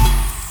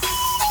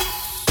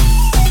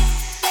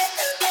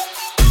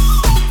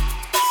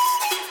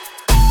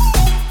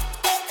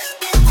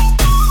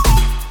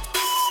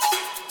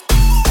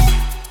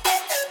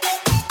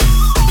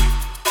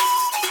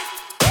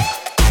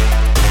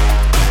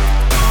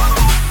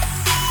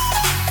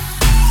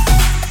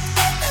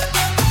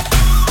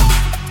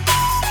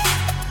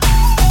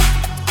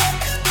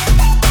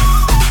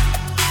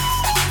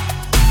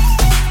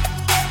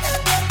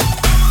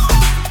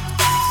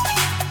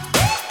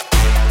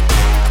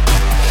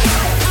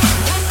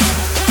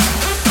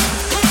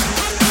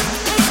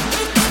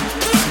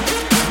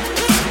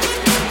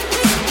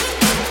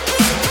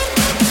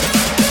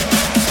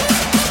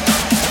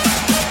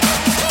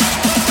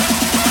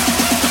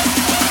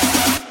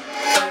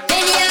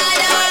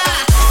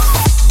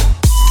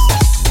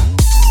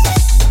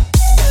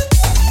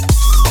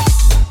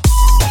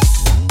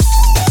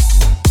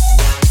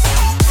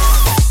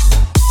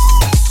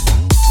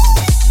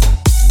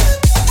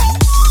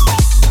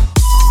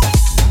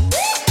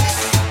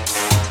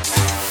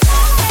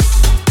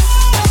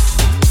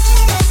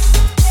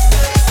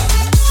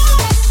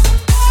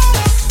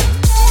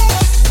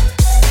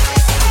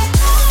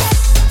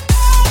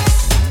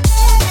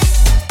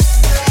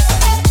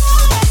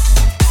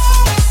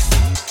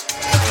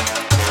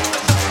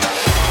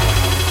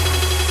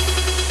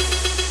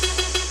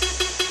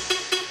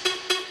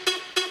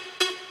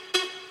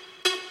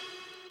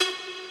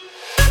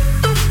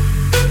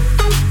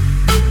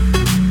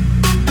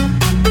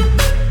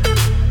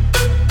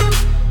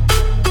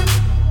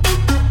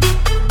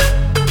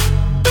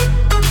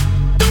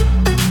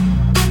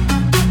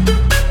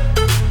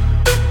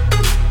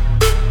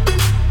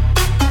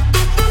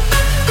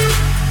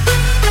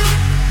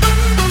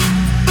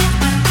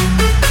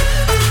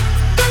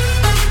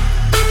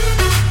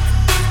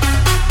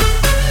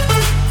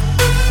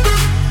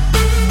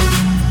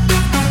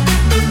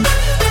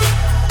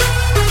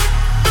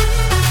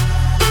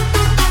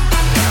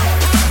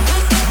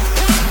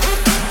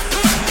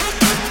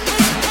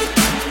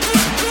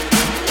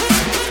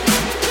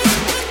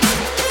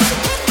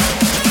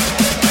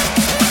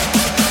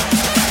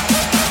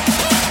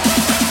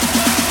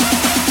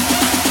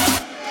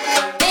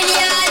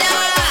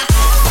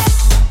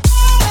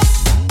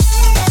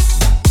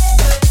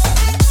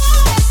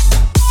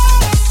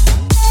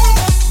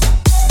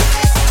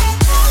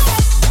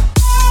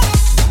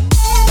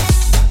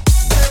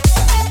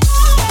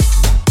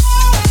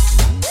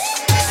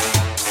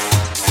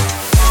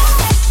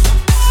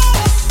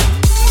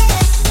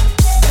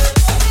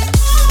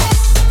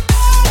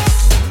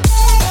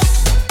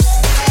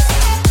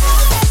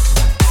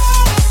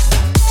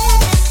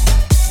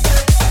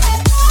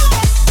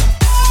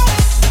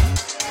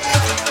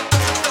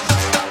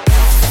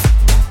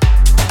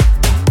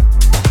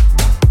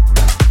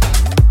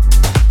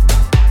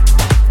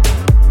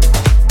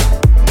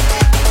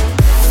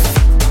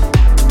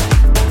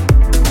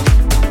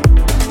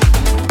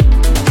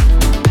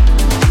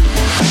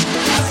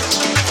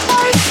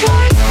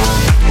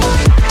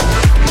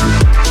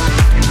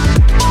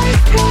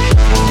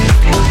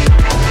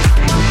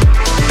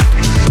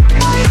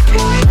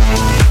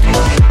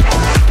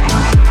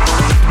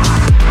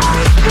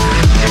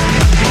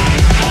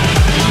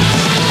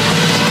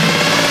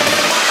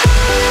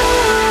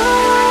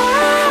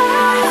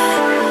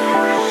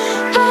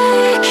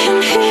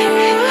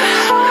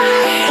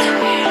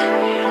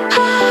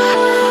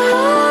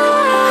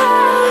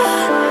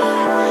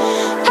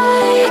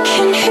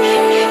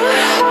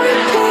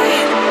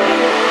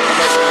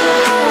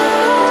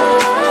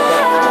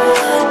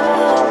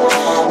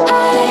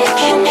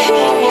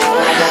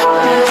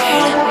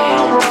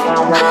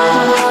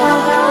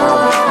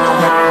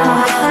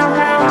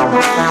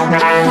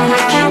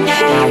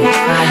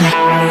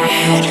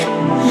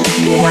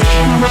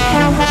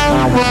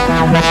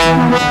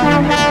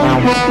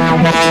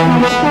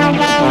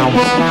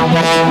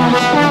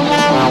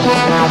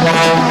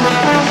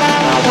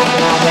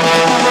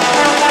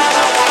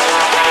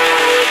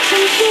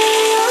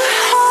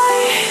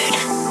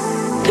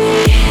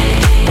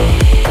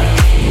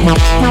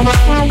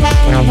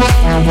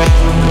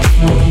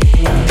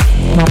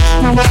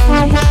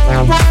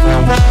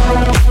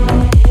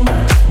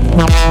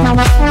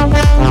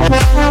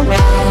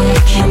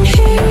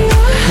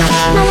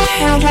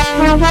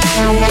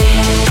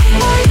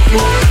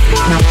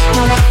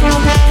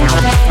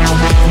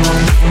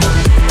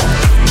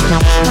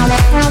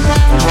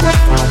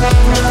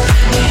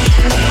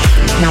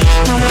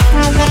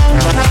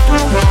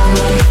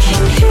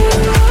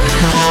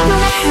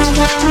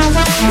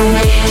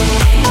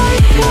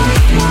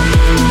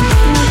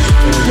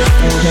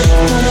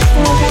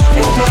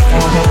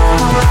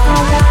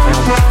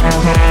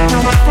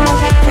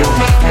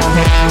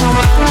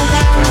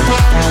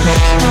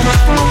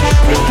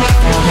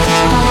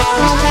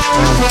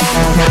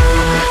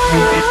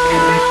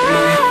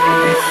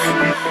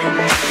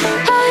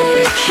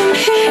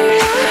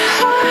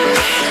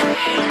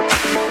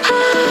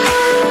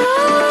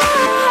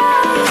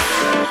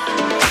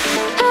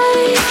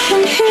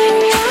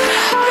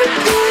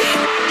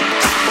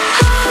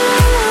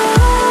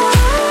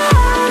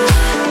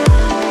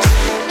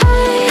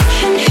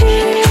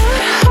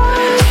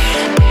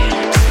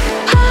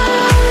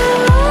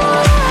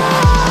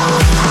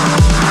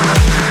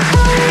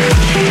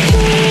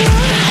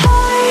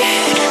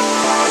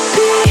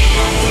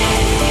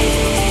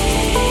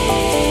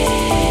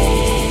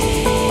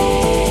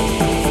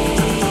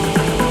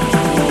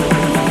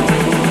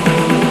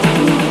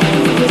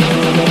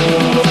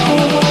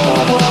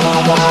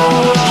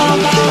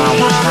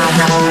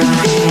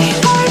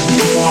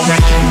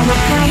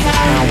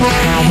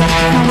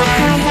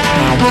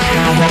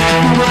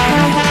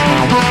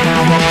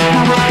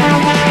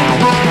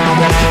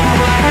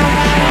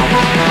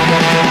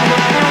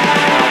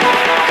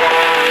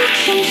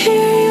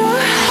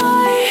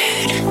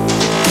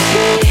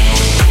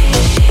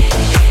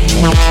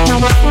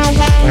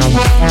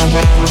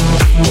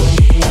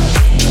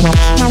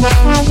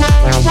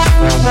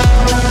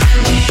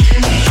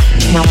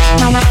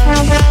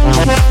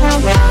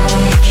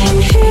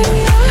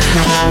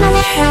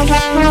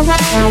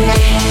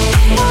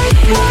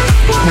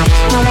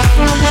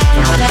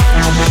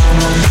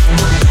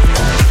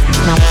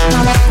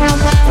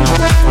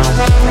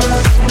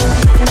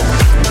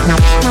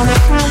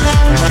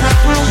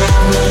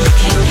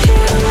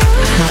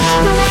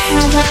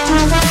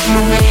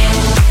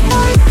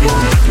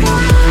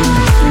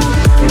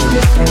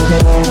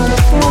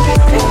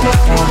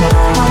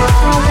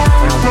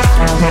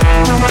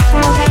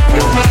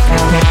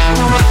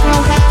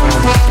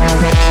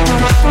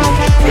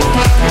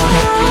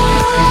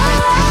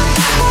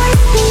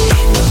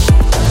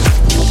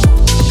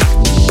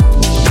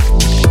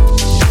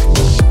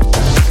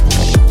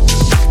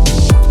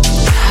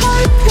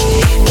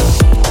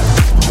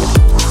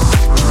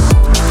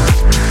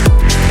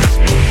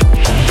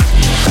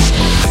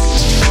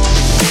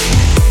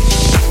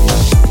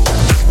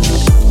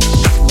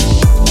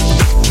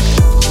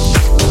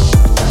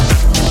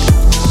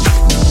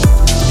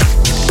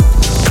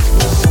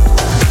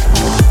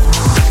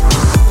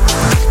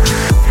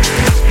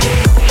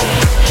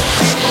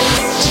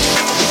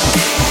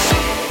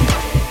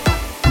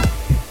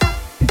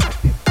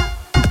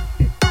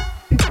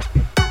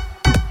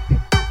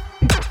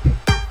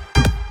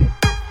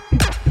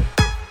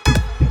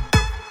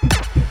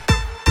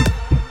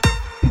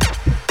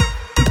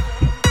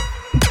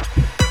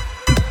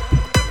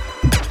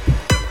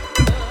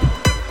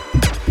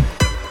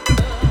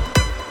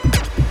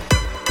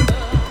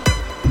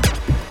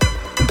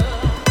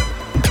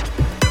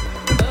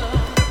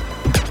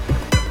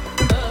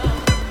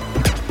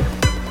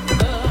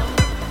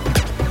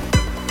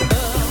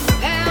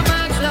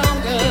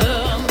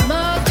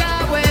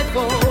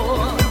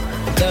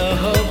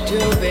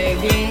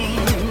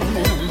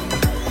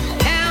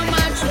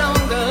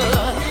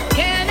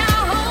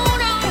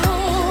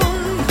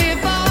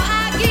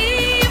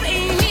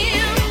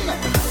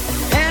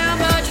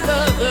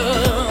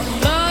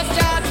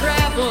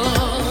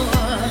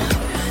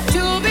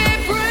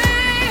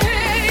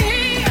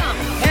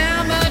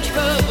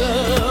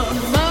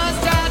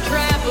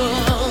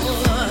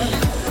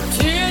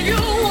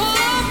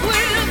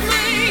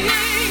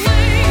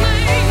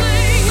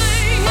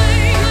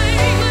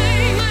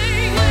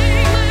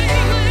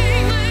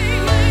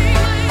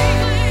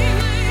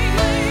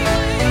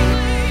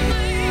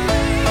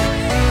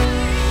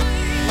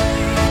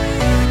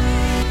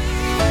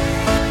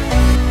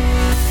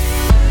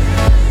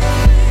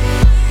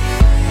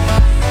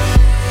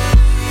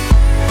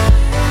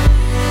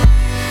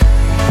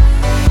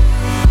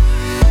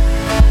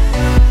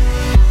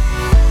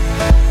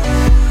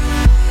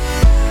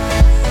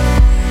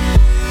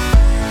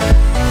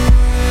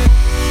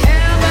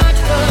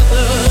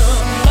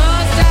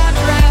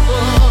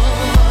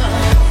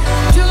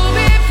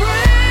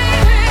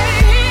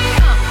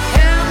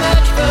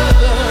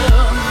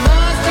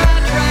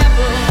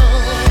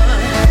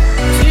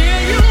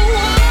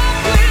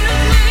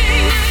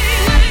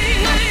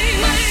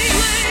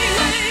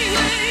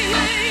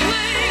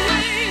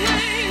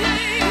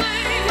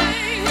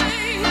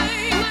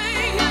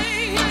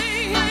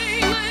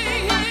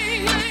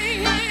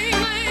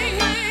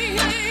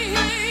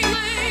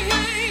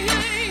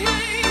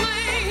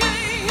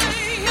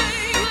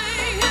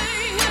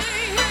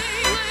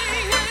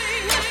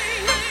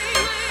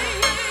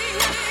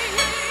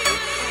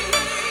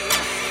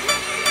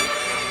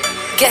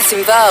 Get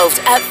involved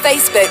at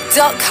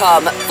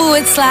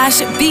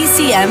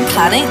facebook.com/BCM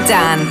Planet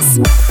Dance.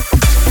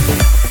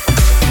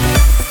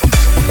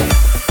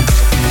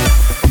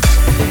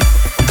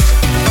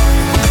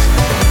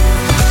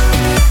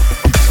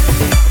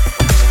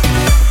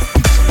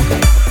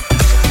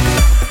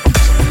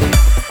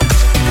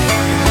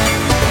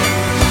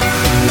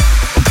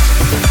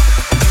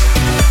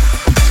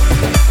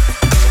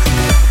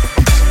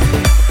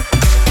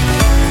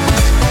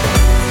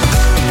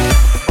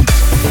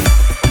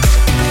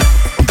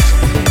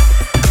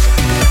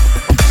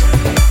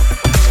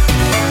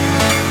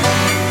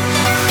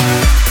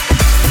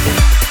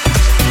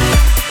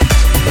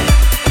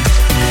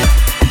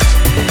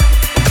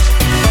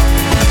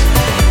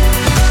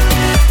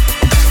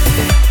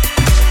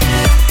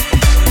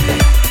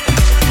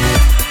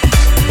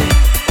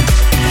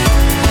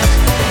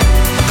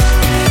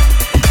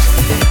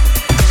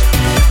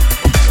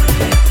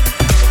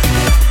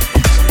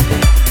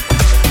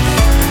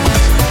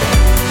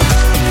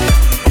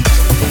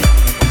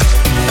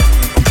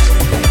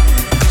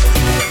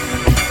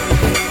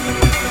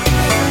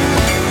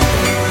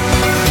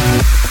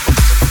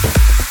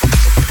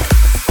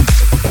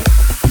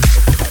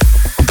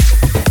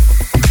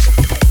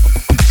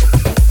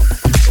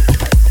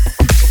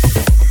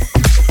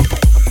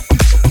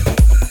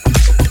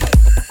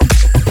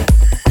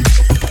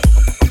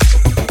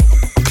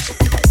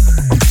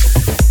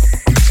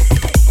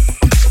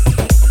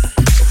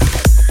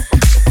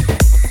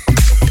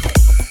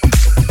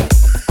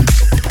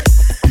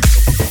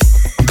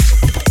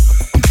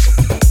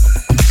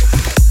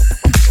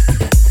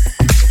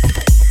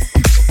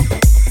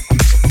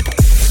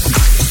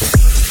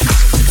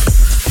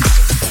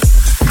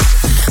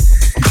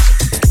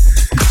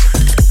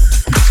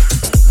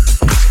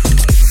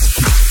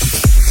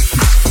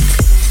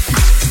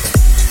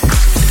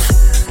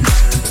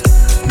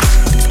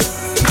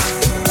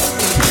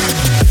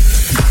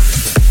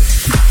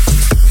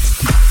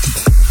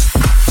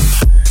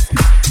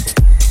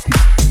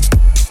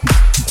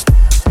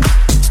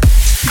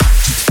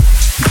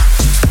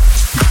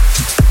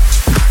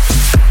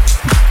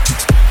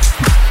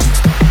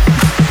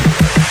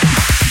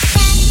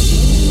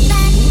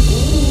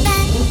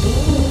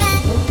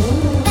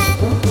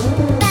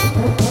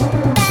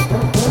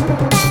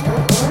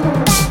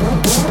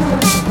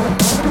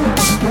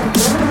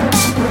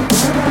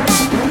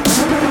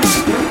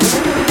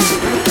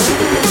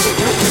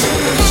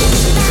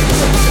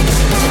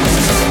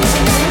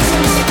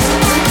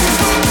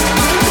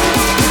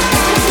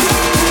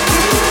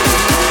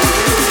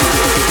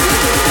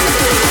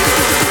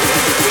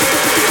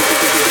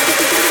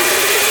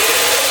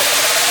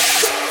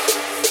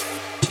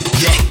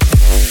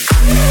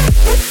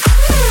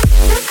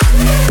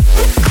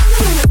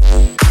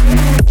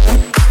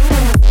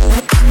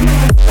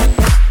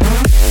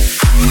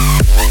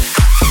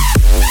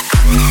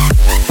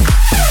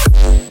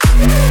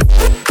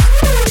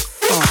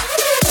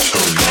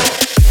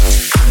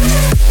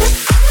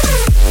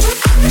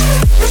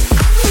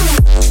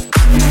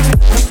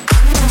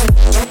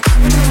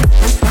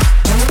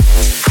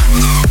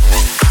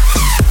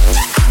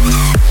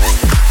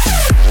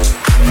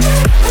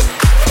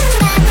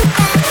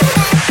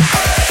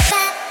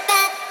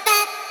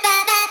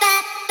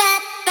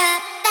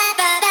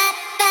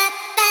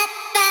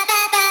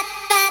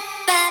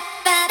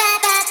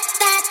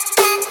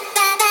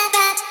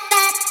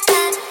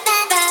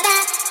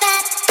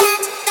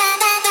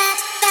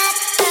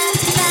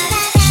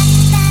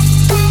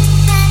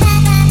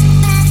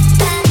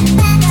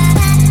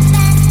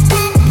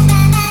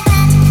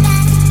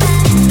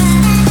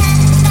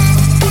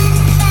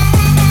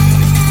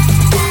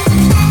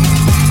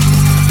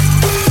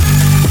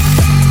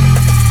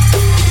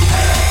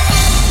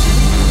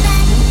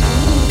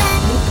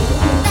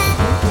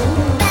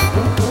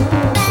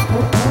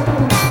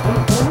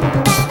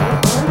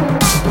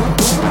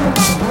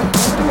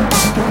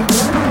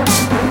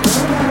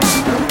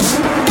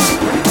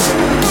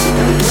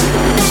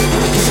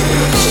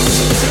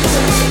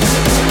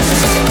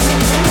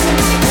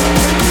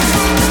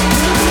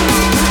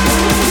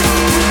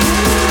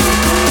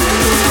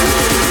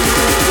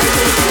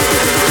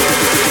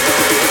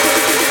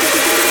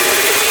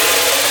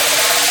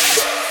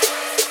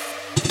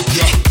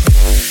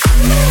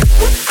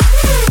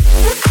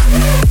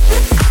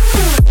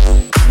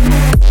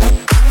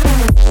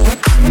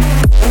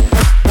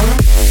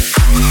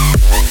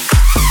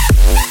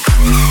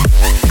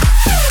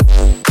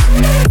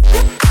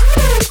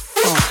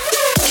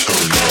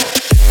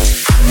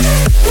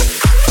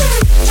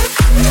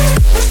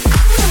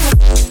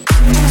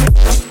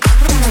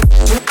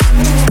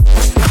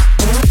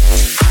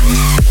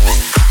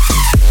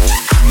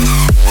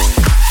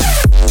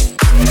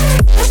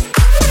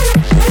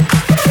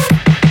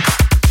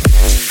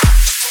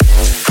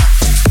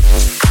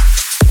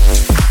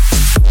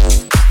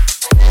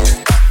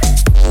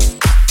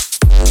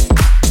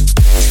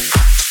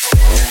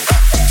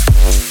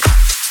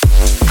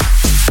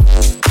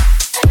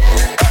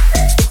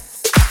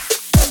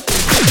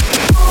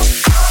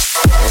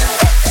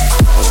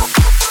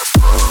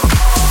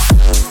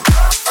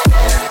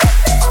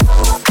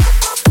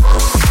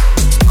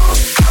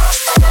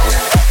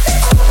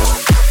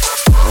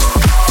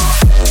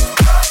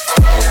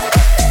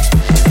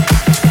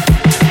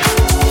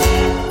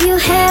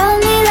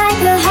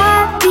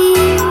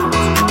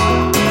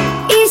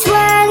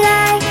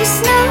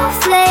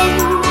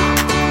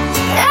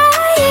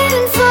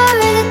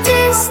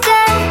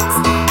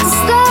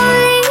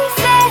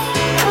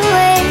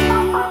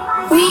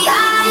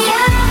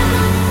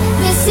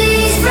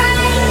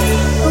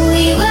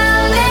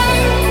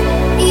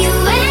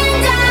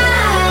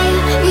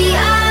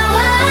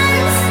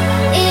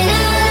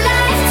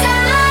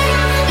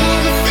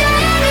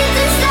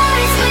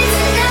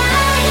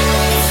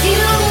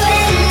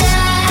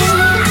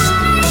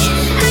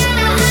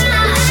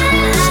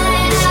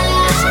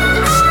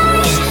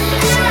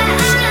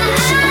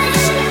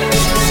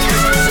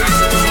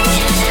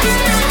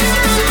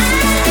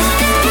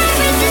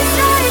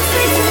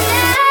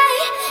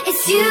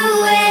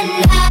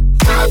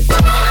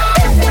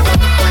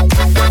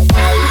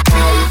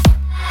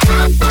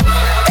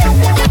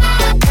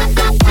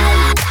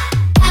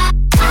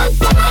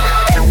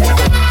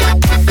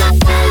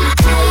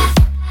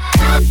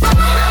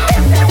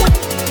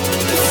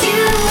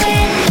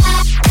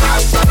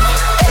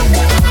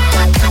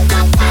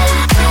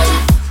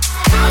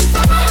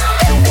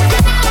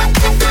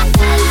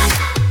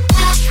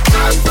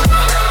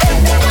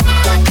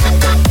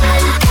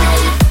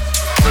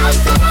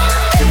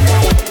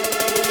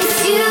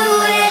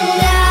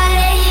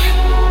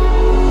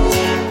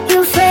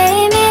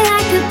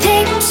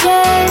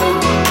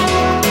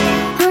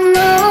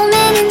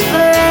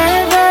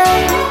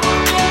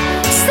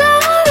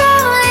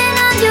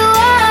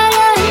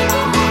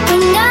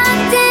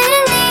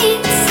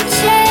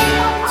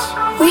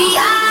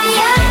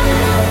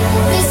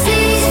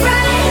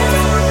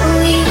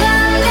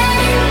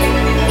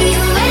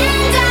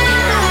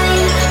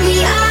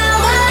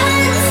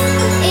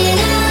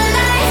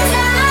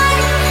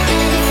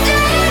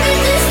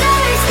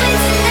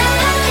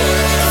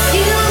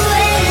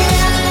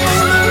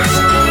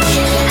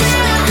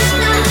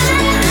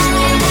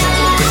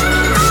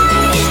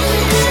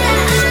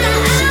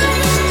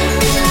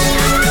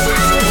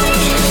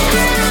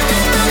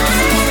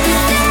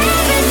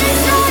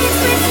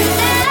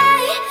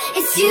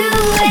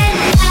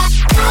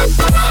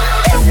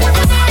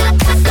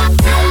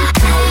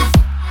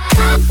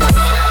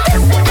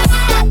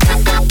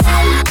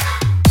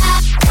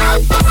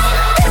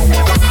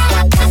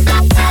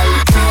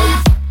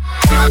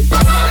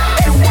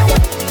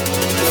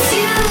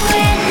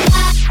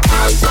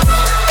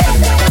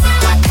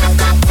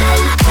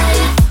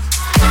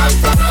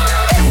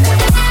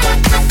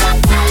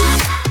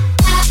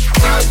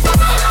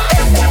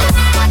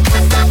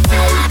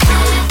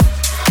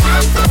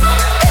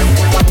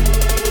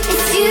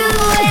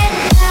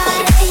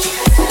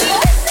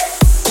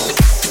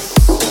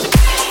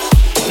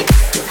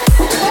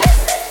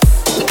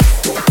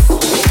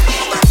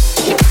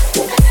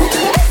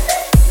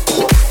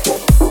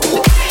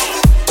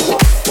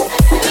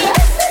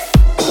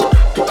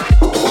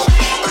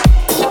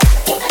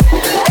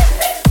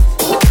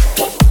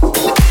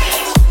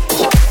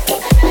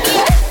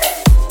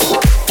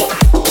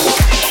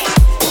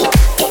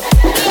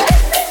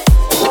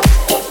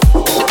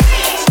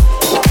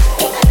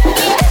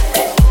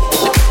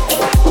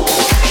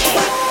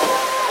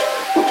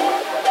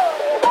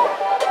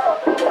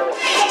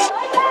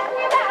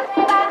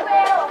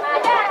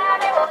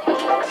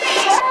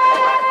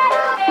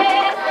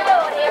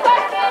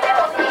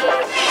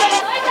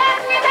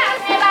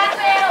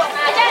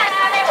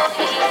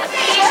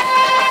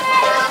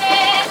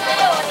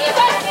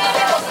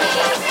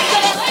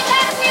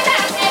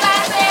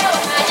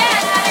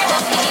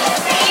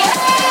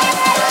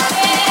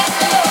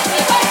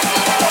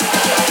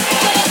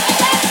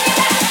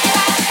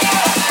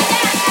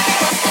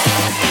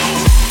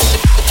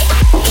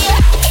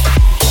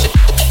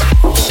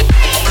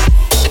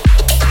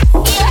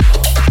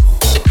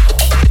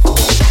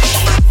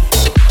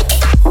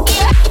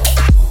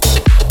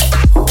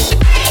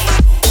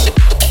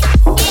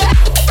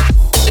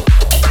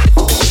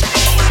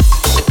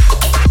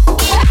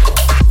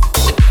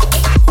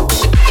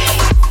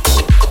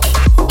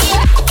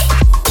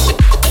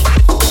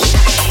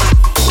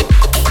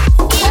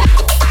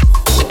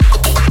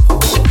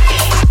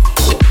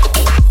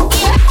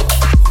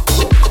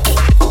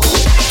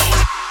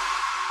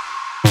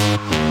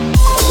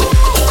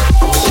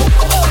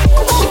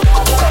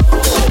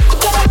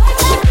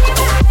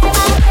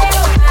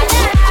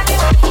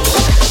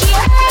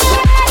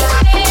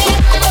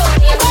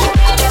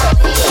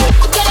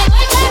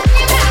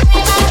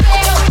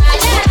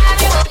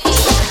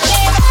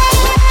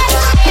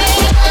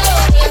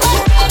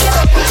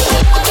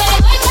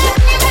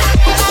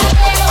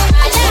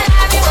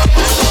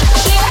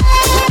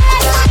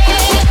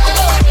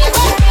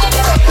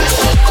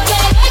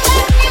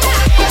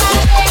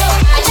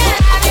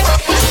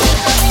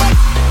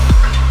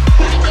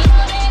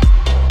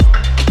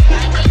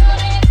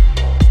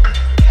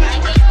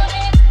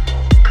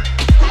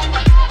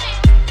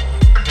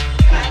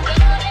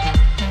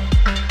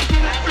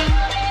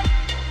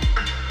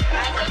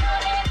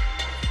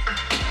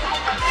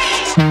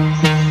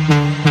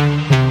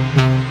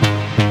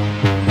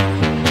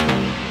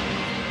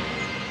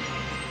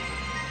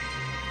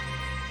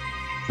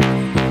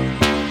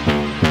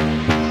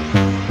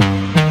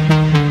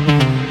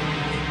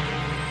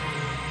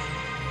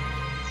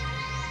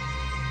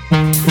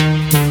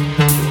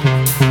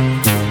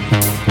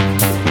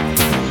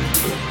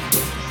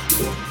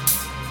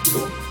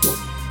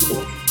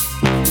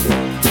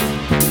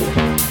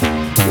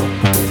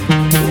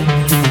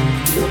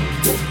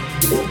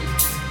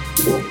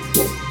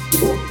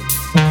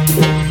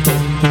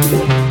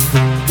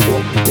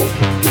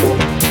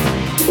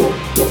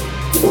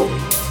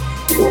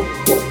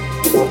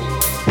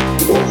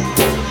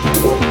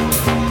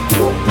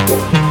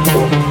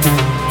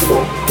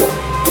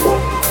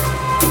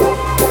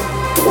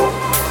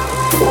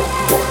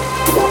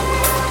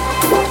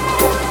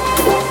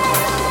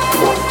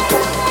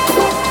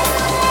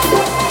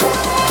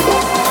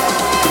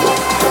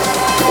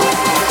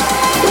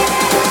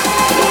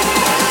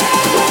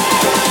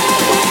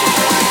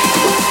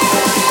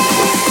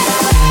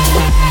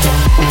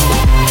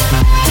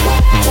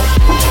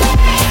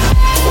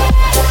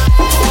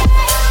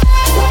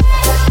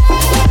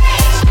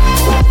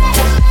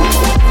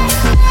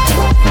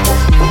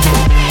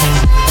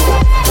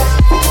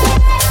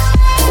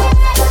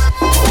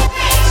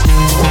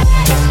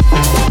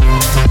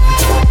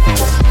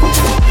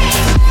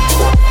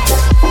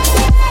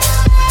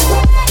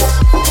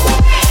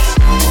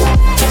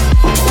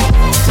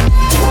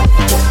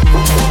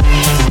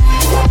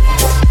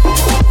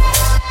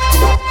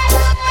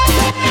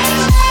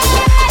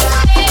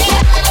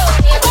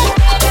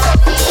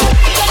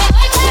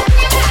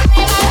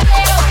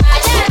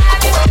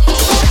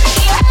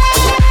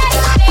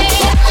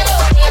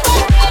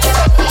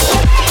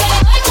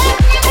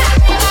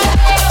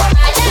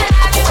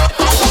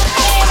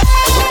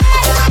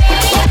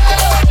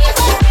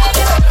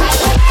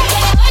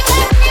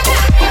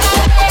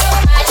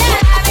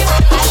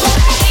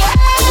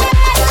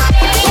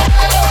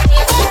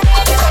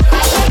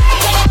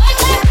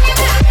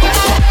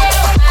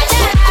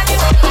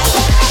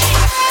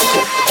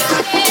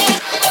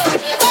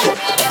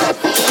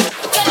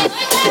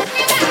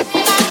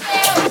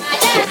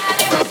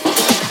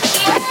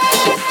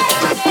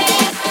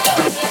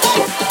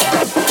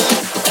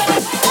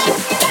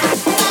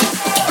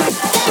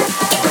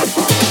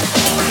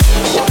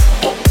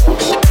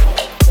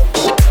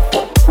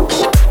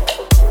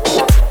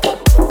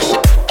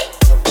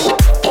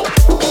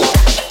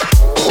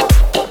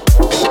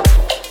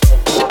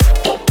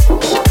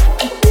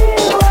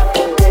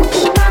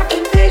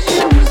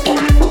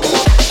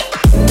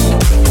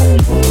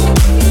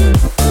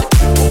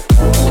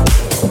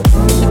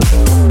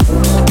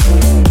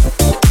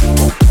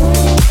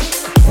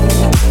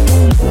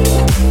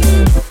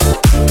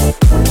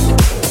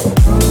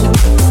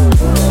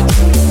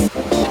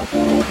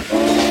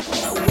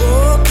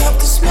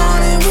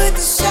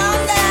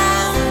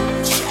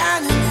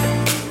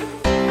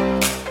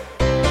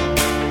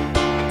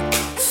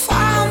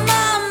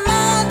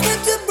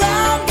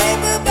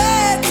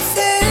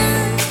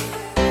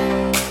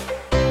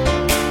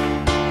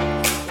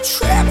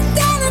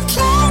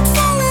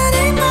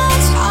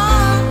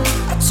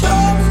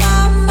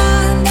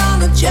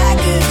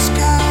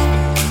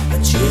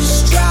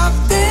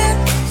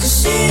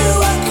 See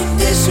what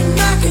condition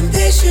my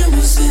condition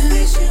was in.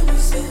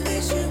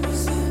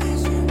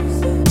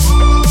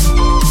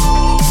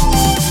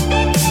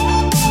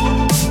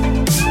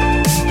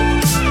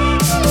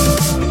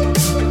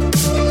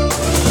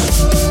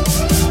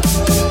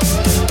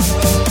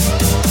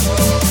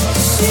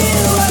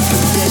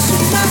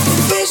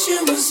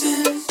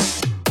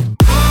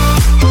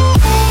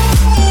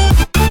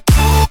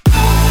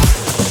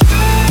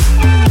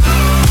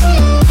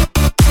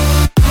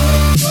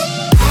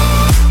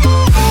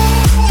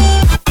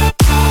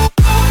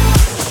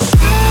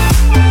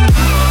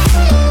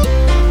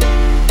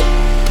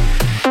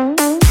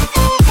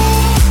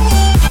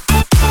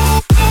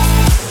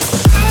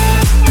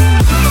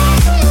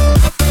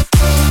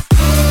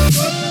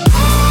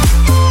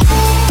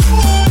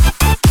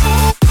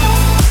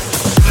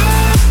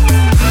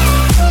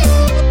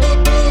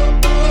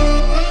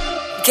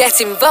 Get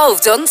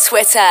involved on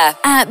Twitter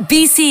at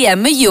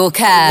BCM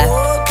Mallorca.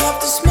 Woke up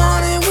this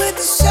morning with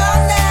the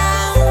sun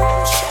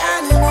down,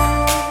 shining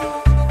on.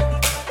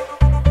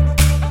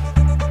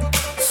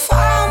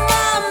 Found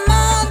my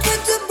mind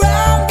with the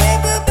brown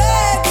paper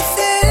bag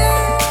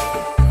within.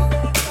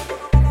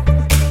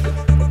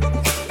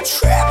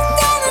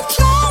 Trapped on a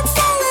cloud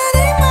falling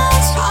in my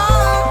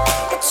heart.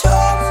 I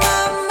tore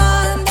my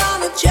mind on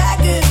a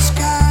jagged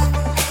sky.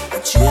 I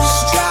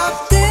just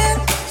dropped in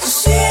to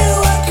see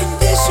what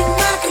condition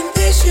my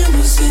condition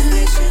was in.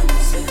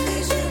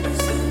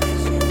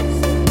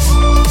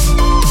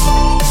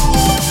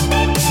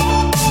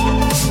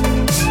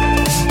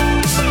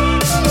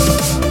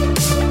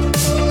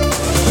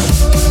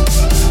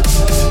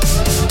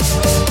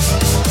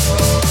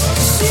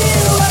 See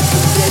what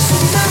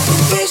condition my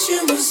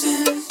condition was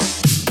in.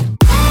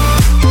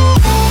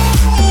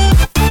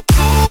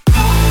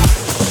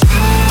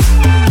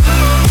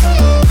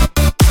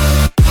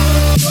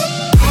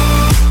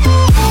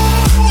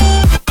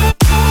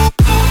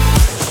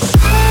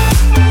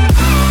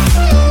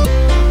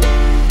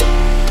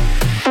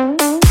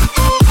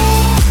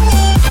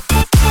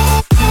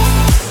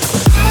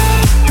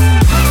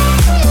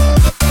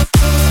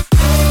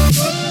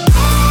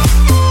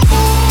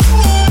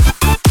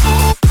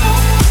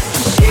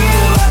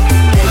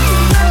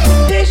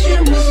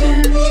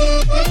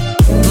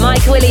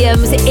 Mike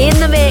Williams in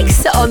the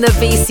mix on the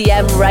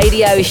BCM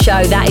radio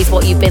show. That is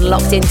what you've been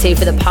locked into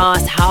for the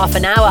past half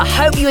an hour.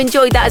 Hope you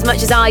enjoyed that as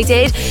much as I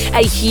did.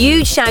 A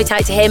huge shout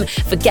out to him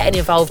for getting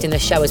involved in the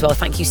show as well.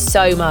 Thank you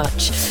so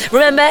much.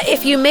 Remember,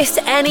 if you missed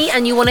any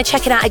and you want to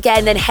check it out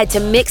again, then head to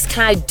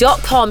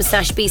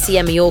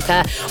mixcloud.com/BCM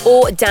Mallorca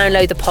or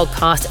download the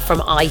podcast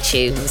from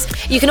iTunes.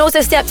 You can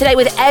also stay up to date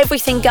with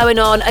everything going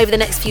on over the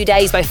next few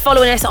days by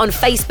following us on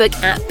Facebook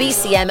at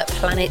BCM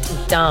Planet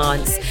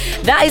Dance.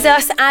 That is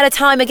us out of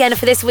time again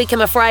for this week,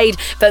 I'm afraid,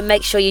 but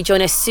make sure you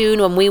join us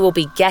soon when we will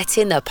be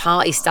getting the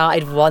party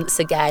started once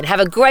again. Have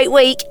a great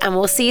week and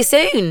we'll see you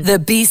soon. The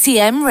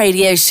BCM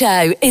Radio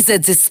Show is a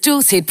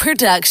Distorted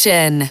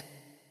production.